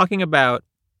when you're talking about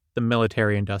the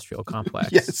military industrial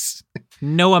complex, yes,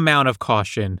 no amount of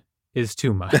caution is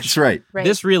too much. That's right. Right.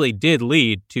 This really did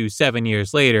lead to 7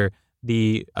 years later,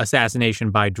 the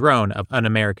assassination by drone of an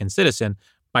American citizen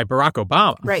by Barack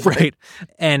Obama. Right.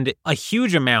 And a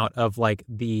huge amount of like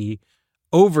the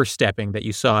overstepping that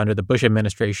you saw under the Bush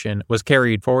administration was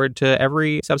carried forward to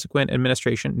every subsequent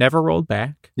administration, never rolled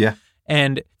back. Yeah.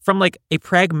 And from like a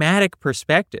pragmatic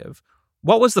perspective,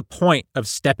 what was the point of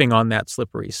stepping on that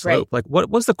slippery slope? Right. Like, what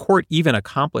was the court even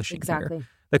accomplishing Exactly. here?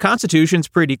 The Constitution's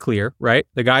pretty clear, right?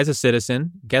 The guy's a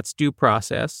citizen, gets due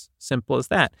process, simple as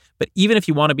that. But even if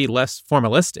you want to be less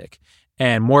formalistic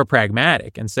and more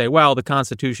pragmatic and say, well, the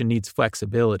Constitution needs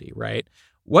flexibility, right?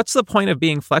 What's the point of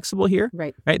being flexible here?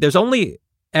 Right. There's only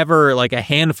ever like a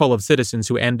handful of citizens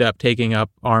who end up taking up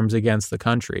arms against the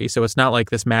country. So it's not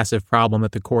like this massive problem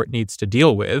that the court needs to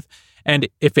deal with. And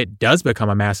if it does become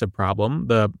a massive problem,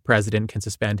 the president can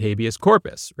suspend habeas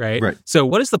corpus, right? So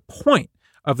what is the point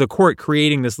of the court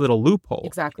creating this little loophole?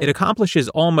 Exactly. It accomplishes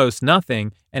almost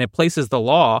nothing, and it places the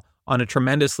law on a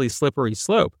tremendously slippery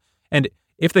slope. And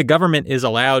if the government is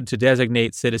allowed to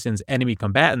designate citizens enemy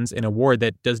combatants in a war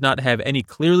that does not have any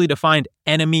clearly defined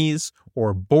enemies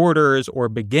or borders or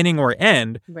beginning or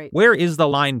end, where is the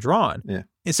line drawn? Yeah.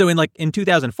 And so in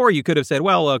 2004, you could have said,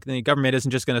 well, look, the government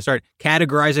isn't just going to start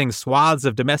categorizing swaths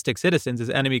of domestic citizens as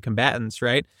enemy combatants,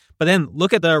 right? But then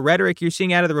look at the rhetoric you're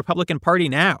seeing out of the Republican Party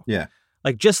now. Yeah.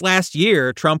 Like just last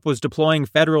year, Trump was deploying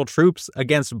federal troops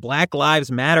against Black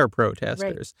Lives Matter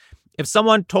protesters. If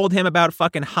someone told him about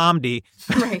fucking Hamdi,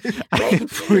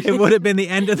 it would have been the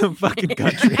end of the fucking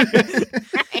country.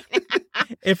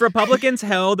 If Republicans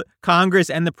held Congress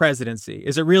and the presidency,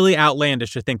 is it really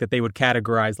outlandish to think that they would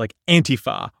categorize like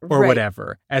Antifa or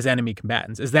whatever as enemy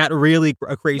combatants? Is that really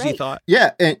a crazy thought?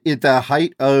 Yeah. And at the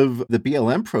height of the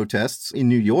BLM protests in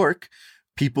New York,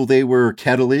 people they were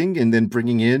kettling and then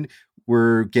bringing in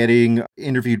were getting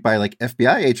interviewed by like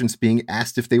FBI agents being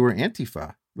asked if they were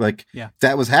Antifa. Like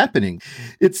that was happening.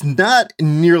 It's not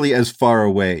nearly as far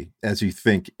away as you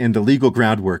think. And the legal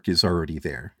groundwork is already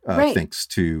there, thanks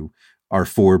to our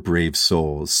four brave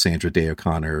souls, Sandra Day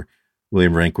O'Connor,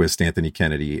 William Rehnquist, Anthony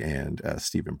Kennedy, and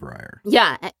Stephen Breyer.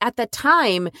 Yeah. At the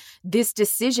time, this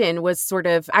decision was sort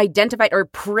of identified or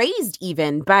praised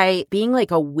even by being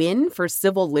like a win for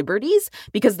civil liberties,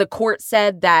 because the court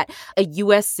said that a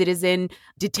U.S. citizen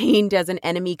detained as an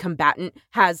enemy combatant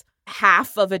has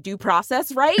half of a due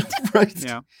process right.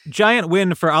 Yeah. Giant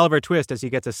win for Oliver Twist as he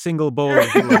gets a single bowl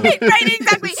of right,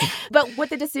 exactly. But what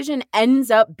the decision ends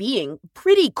up being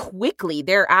pretty quickly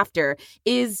thereafter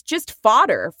is just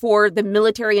fodder for the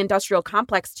military-industrial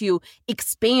complex to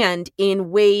expand in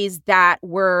ways that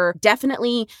were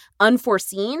definitely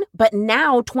unforeseen, but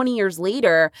now 20 years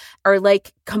later are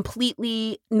like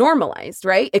completely normalized,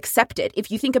 right? Accepted.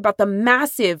 If you think about the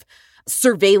massive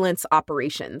surveillance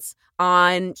operations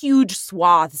on huge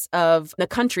swaths of the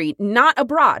country, not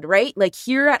abroad, right? Like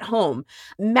here at home,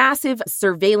 massive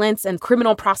surveillance and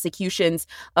criminal prosecutions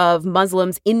of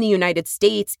Muslims in the United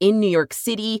States, in New York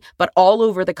City, but all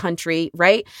over the country,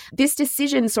 right? This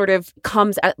decision sort of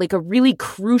comes at like a really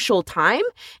crucial time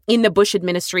in the Bush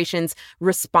administration's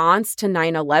response to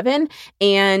 9/11.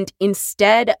 And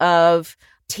instead of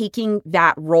taking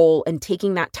that role and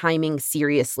taking that timing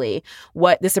seriously,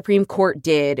 what the Supreme Court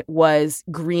did was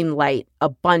green light a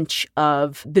bunch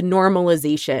of the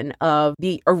normalization of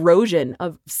the erosion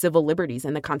of civil liberties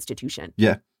in the Constitution.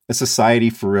 Yeah. A society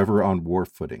forever on war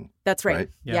footing. That's right.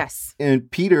 Yeah. Yes.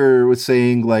 And Peter was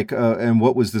saying like, and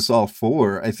what was this all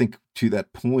for? I think to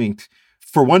that point,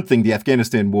 for one thing, the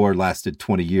Afghanistan war lasted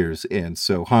 20 years, and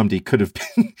so Hamdi could have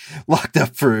been locked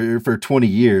up for 20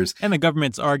 years. And the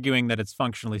government's arguing that it's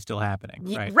functionally still happening,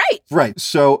 right? Right.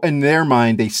 So in their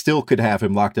mind, they still could have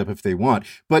him locked up if they want.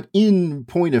 But in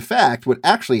point of fact, what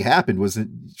actually happened was that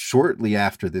shortly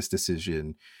after this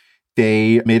decision,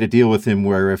 they made a deal with him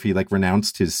where if he like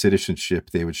renounced his citizenship,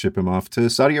 they would ship him off to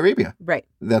Saudi Arabia. Right.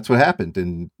 That's what happened.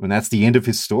 And that's the end of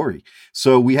his story.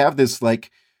 So we have this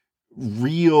like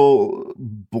real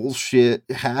bullshit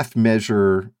half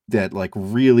measure that like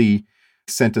really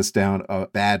sent us down a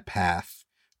bad path.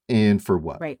 And for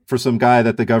what? Right. For some guy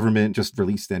that the government just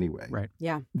released anyway. Right.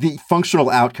 Yeah. The functional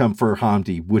outcome for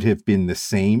Hamdi would have been the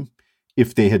same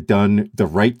if they had done the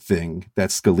right thing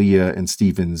that Scalia and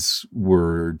Stevens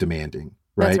were demanding.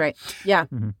 Right. That's right. Yeah.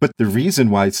 Mm-hmm. But the reason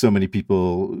why so many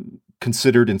people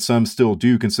considered, and some still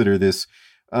do consider this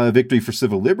victory for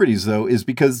civil liberties, though, is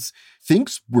because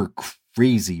things were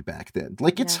crazy back then.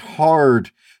 Like, it's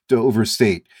hard to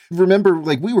overstate. Remember,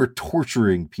 like, we were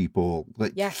torturing people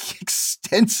like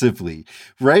extensively,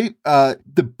 right?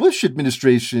 The Bush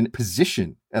administration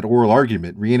position at oral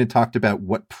argument, Rhiannon talked about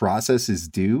what process is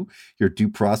due, your due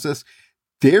process.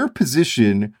 Their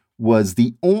position was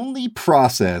the only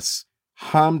process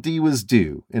Hamdi was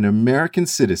due, an American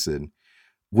citizen,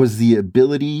 was the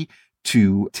ability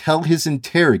to tell his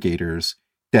interrogators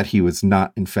that he was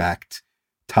not, in fact,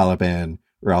 Taliban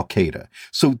or Al-Qaeda.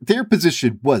 So their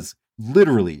position was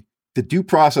literally the due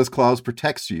process clause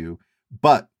protects you,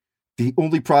 but the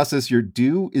only process you're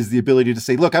due is the ability to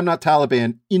say, look, I'm not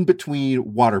Taliban in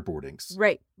between waterboardings.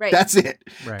 Right. That's it.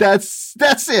 Right. That's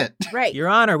it. Right. Your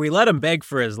Honor, we let him beg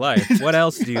for his life. What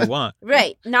else do you want?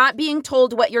 Right. Not being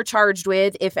told what you're charged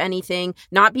with, if anything,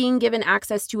 not being given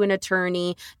access to an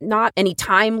attorney, not any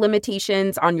time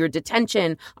limitations on your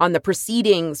detention, on the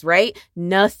proceedings, right?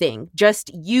 Nothing.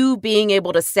 Just you being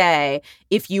able to say,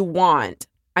 if you want,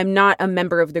 I'm not a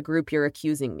member of the group you're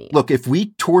accusing me. Look, if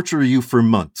we torture you for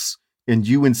months and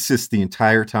you insist the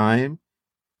entire time,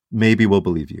 maybe we'll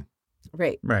believe you.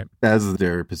 Right. As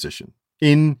their position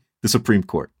in the Supreme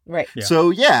Court. Right. Yeah. So,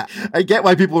 yeah, I get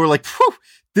why people were like, phew,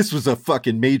 this was a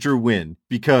fucking major win,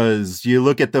 because you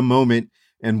look at the moment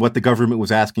and what the government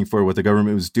was asking for, what the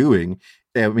government was doing.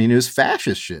 I mean, it was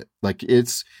fascist shit. Like,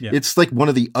 it's like one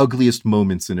of the ugliest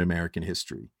moments in American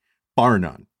history, bar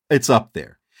none. It's up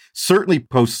there. Certainly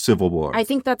post-Civil War. I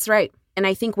think that's right. And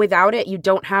I think without it, you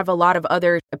don't have a lot of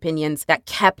other opinions that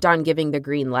kept on giving the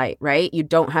green light, right? You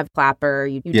don't have Clapper.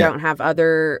 You don't have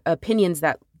other opinions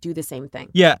that do the same thing.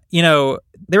 Yeah. You know,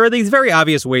 there are these very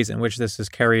obvious ways in which this is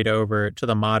carried over to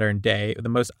the modern day. The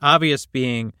most obvious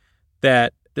being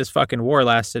that this fucking war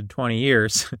lasted 20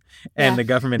 years and the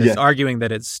government is arguing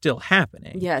that it's still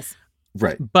happening. Yes.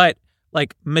 Right. But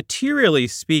like materially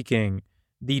speaking,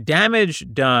 the damage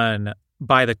done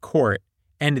by the court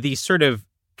and the sort of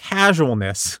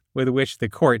casualness with which the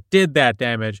court did that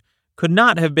damage could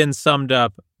not have been summed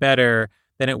up better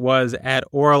than it was at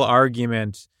oral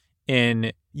argument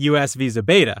in U.S. v.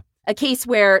 Zubaydah. A case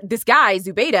where this guy,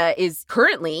 Zubaydah, is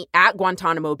currently at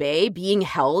Guantanamo Bay being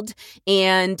held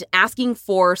and asking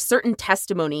for certain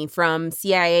testimony from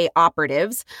CIA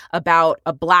operatives about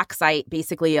a black site,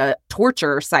 basically a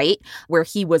torture site where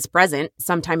he was present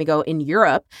some time ago in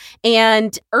Europe.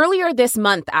 And earlier this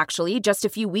month, actually, just a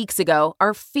few weeks ago,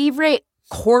 our favorite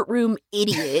courtroom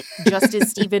idiot, Justice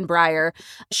Stephen Breyer,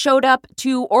 showed up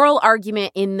to oral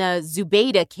argument in the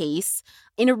Zubaydah case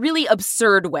in a really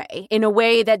absurd way, in a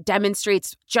way that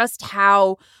demonstrates just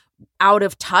how out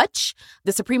of touch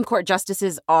the Supreme Court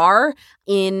justices are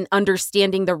in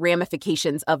understanding the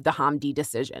ramifications of the Hamdi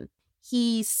decision.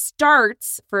 He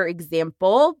starts, for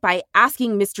example, by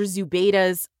asking Mr.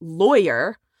 Zubaydah's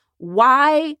lawyer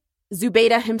why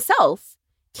Zubaydah himself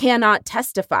cannot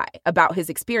testify about his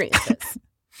experiences.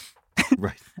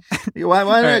 Right. Why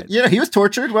Right. You know, he was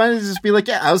tortured. Why didn't he just be like,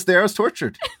 yeah, I was there, I was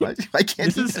tortured. Why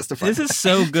can't he testify? This is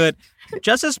so good.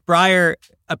 Justice Breyer,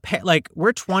 like,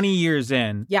 we're 20 years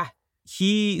in. Yeah.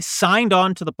 He signed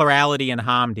on to the plurality in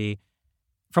Hamdi.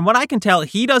 From what I can tell,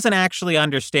 he doesn't actually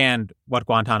understand what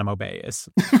Guantanamo Bay is.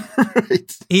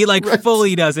 Right. He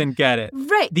fully doesn't get it.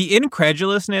 Right. The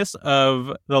incredulousness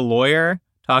of the lawyer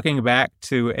talking back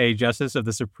to a justice of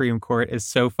the Supreme Court is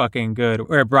so fucking good.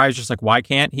 Where Breyer's just like, why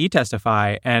can't he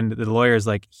testify? And the lawyer's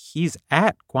like, he's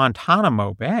at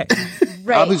Guantanamo Bay.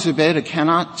 Right. Abu Zubaydah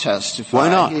cannot testify. Why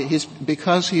not?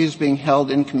 Because he is being held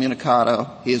incommunicado.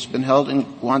 He has been held in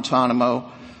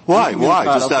Guantanamo. Why?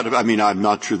 Just out of, I mean, I'm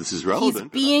not sure this is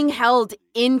relevant. He's being held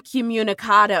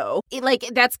incommunicado.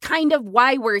 That's kind of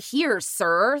why we're here,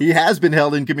 sir. He has been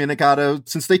held incommunicado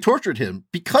since they tortured him,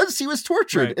 because he was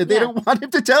tortured, Right. and they don't want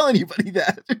him to tell anybody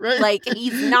that, right?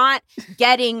 He's not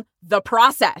getting the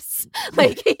process.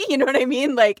 You know what I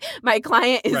mean? My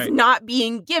client is Right. not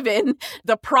being given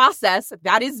the process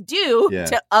that is due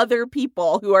to other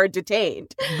people who are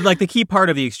detained. The key part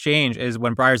of the exchange is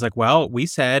when Breyer's like, well, we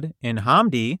said in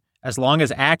Hamdi, as long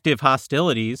as active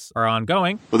hostilities are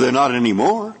ongoing. Well, they're not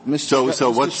anymore. So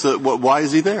why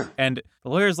is he there? And the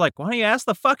lawyer's like, why don't you ask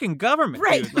the fucking government?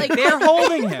 Right. Dude? They're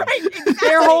holding him. Right, exactly.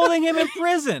 They're holding him in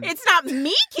prison. It's not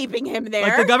me keeping him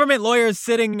there. The government lawyer is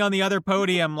sitting on the other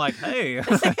podium like, hey,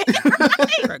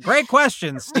 great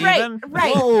question, Stephen.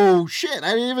 Right. Oh, shit.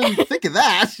 I didn't even think of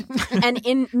that. And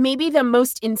in maybe the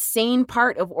most insane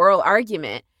part of oral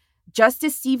argument,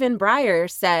 Justice Stephen Breyer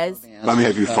says, I mean,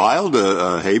 have you filed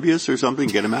a habeas or something?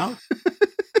 Get him out?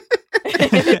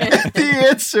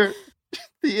 The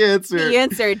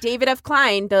answer. David F.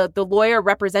 Klein, the lawyer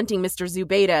representing Mr.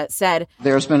 Zubaydah, said,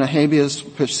 There's been a habeas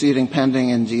proceeding pending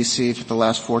in D.C. for the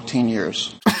last 14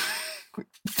 years.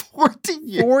 14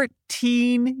 years.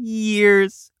 14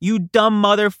 years. You dumb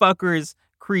motherfuckers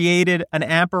created an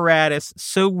apparatus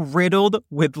so riddled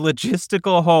with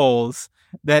logistical holes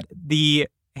that the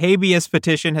habeas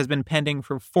petition has been pending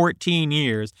for 14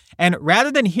 years. And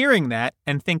rather than hearing that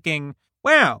and thinking,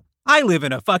 wow, I live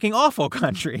in a fucking awful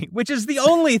country, which is the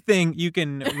only thing you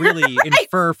can really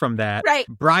infer from that. Right.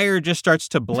 Breyer just starts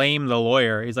to blame the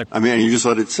lawyer. He's like, I mean, you just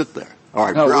let it sit there. All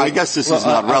right. No, I guess this is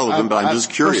not relevant, but I'm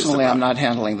just curious. Personally, I'm not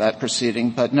handling that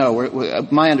proceeding, but no,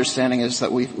 my understanding is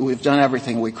that we've done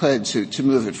everything we could to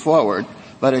move it forward,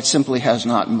 but it simply has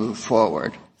not moved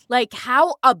forward. Like,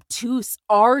 how obtuse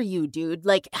are you, dude?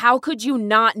 Like, how could you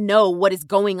not know what is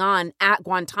going on at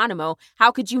Guantanamo? How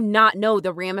could you not know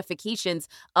the ramifications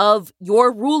of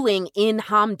your ruling in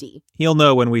Hamdi? he'll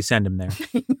know when we send him there.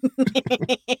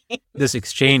 This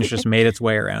exchange just made its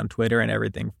way around Twitter and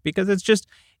everything because it's just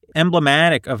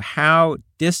emblematic of how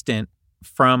distant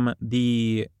from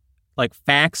the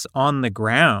facts on the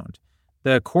ground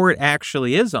the court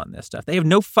actually is on this stuff. They have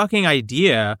no fucking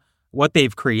idea what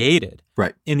they've created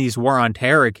in these war on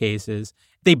terror cases.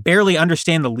 They barely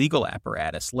understand the legal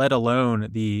apparatus, let alone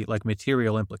the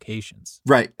material implications.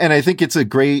 Right. And I think it's a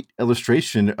great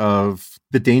illustration of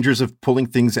the dangers of pulling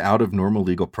things out of normal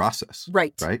legal process.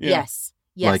 Right. Right. Yeah. Yes.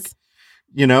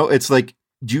 It's like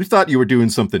you thought you were doing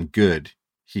something good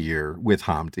here with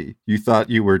Hamdi. You thought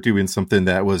you were doing something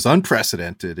that was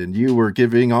unprecedented and you were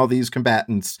giving all these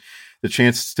combatants the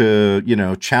chance to,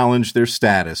 challenge their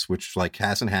status, which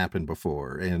hasn't happened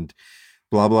before and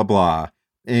blah, blah, blah.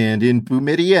 And in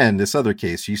Boumediene, this other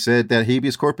case, you said that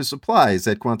habeas corpus applies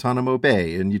at Guantanamo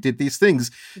Bay and you did these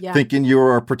things thinking you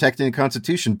are protecting the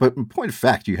Constitution. But in point of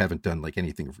fact, you haven't done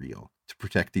anything real to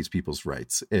protect these people's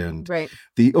rights. And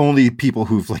the only people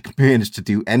who've managed to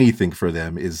do anything for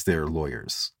them is their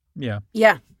lawyers. Yeah.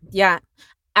 Yeah. Yeah.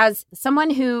 As someone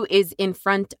who is in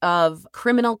front of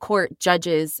criminal court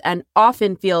judges and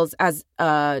often feels as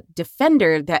a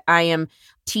defender that I am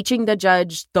teaching the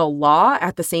judge the law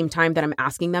at the same time that I'm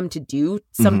asking them to do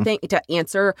something to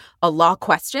answer a law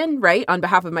question, right, on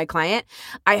behalf of my client,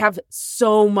 I have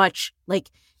so much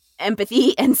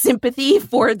empathy and sympathy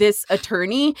for this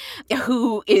attorney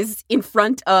who is in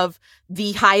front of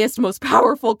the highest, most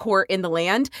powerful court in the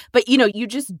land. But, you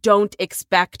just don't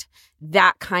expect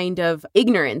that kind of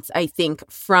ignorance, I think,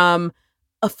 from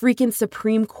a freaking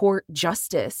Supreme Court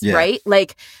justice, right?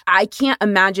 I can't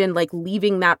imagine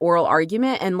leaving that oral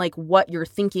argument and what you're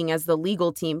thinking as the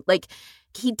legal team.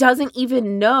 He doesn't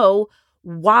even know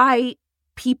why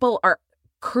people are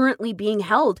currently being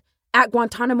held at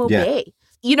Guantanamo Bay.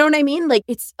 You know what I mean?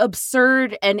 It's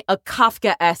absurd and a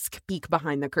Kafka-esque peek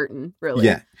behind the curtain, really.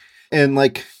 Yeah. And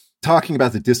talking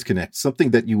about the disconnect,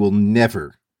 something that you will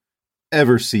never,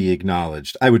 ever see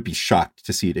acknowledged. I would be shocked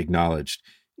to see it acknowledged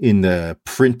in the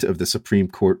print of the Supreme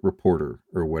Court reporter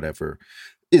or whatever,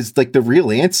 is the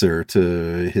real answer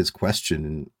to his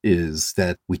question is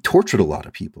that we tortured a lot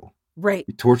of people. Right.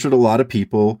 We tortured a lot of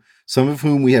people, some of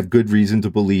whom we have good reason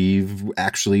to believe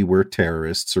actually were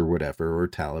terrorists or whatever, or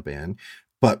Taliban.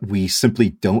 But we simply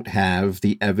don't have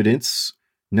the evidence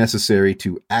necessary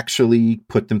to actually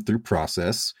put them through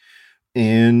process.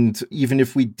 And even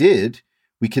if we did,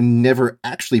 we can never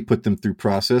actually put them through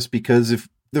process because if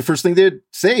the first thing they'd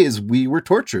say is we were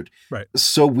tortured. Right.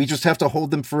 So we just have to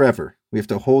hold them forever. We have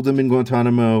to hold them in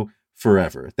Guantanamo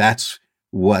forever. That's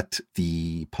what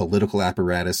the political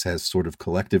apparatus has sort of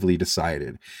collectively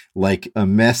decided. A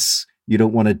mess you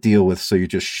don't want to deal with, so you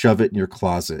just shove it in your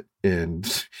closet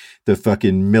and the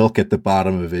fucking milk at the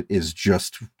bottom of it is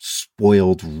just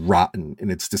spoiled rotten and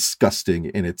it's disgusting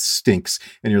and it stinks.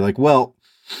 And you're like, well,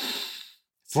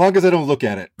 as long as I don't look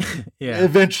at it,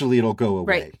 eventually it'll go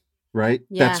away. Right?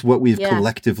 Yeah. That's what we've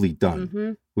collectively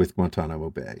done with Guantanamo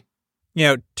Bay.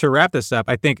 To wrap this up,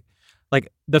 I think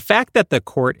the fact that the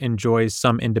court enjoys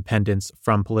some independence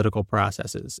from political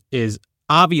processes is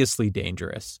obviously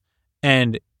dangerous.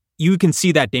 And you can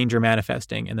see that danger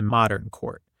manifesting in the modern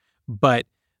court. But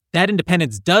that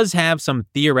independence does have some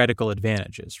theoretical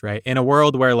advantages, right? In a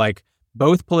world where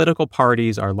both political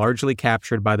parties are largely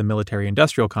captured by the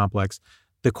military-industrial complex,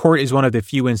 the court is one of the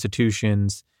few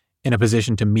institutions in a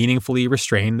position to meaningfully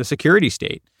restrain the security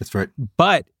state. That's right.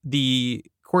 But the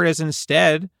court has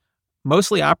instead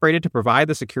mostly operated to provide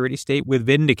the security state with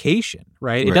vindication,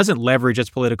 right? It doesn't leverage its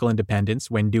political independence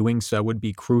when doing so would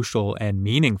be crucial and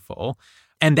meaningful.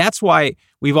 And that's why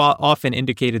we've often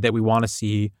indicated that we want to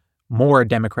see more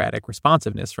democratic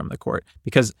responsiveness from the court.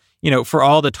 Because, for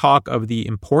all the talk of the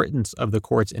importance of the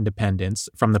court's independence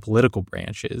from the political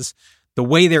branches, the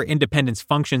way their independence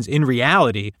functions in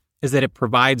reality is that it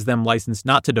provides them license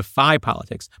not to defy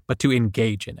politics, but to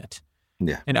engage in it.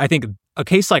 Yeah. And I think a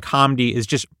case like Hamdi is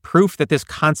just proof that this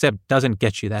concept doesn't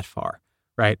get you that far,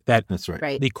 right? That's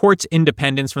right. The court's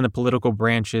independence from the political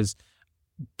branches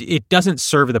it doesn't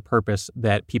serve the purpose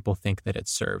that people think that it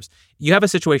serves. You have a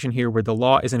situation here where the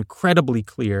law is incredibly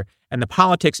clear and the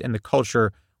politics and the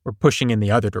culture were pushing in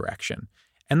the other direction.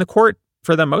 And the court,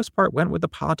 for the most part, went with the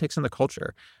politics and the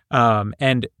culture.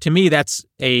 And to me, that's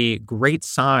a great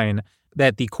sign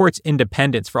that the court's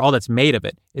independence, for all that's made of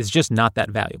it, is just not that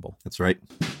valuable. That's right.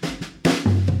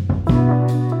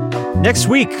 Next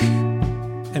week,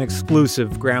 an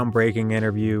exclusive groundbreaking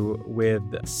interview with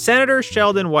Senator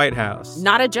Sheldon Whitehouse.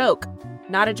 Not a joke.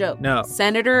 Not a joke. No.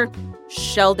 Senator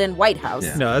Sheldon Whitehouse.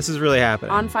 Yeah. No, this is really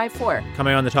happening. On 5-4.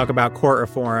 Coming on to talk about court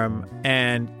reform.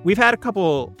 And we've had a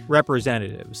couple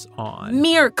representatives on.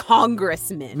 Mere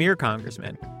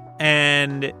congressmen.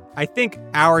 And I think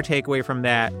our takeaway from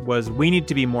that was we need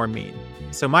to be more mean.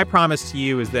 So my promise to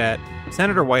you is that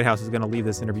Senator Whitehouse is going to leave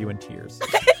this interview in tears.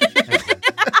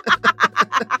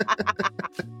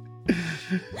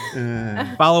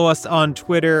 Follow us on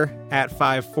Twitter at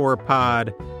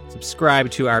 54pod. Subscribe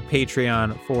to our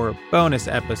Patreon for bonus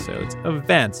episodes,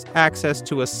 events, access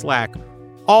to a Slack,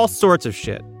 all sorts of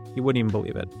shit. You wouldn't even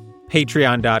believe it.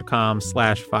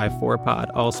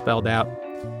 Patreon.com/54pod, all spelled out.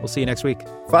 We'll see you next week.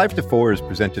 5 to 4 is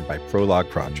presented by Prologue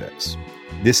Projects.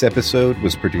 This episode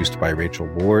was produced by Rachel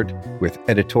Ward with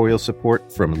editorial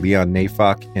support from Leon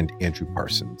Nafok and Andrew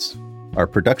Parsons. Our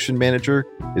production manager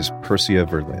is Persia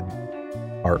Verlin.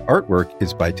 Our artwork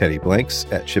is by Teddy Blanks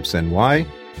at Chips NY,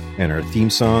 and our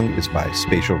theme song is by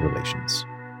Spatial Relations.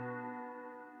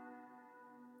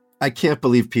 I can't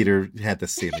believe Peter had the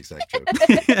same exact joke.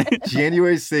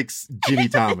 January 6th, Ginny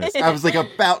Thomas. I was like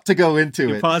about to go into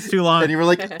You it. paused too long. And you were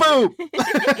like, boom!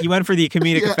 You went for the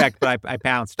comedic effect, but I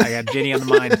pounced. I had Ginny on the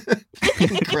mind.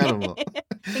 Incredible.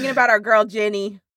 Thinking about our girl, Jenny.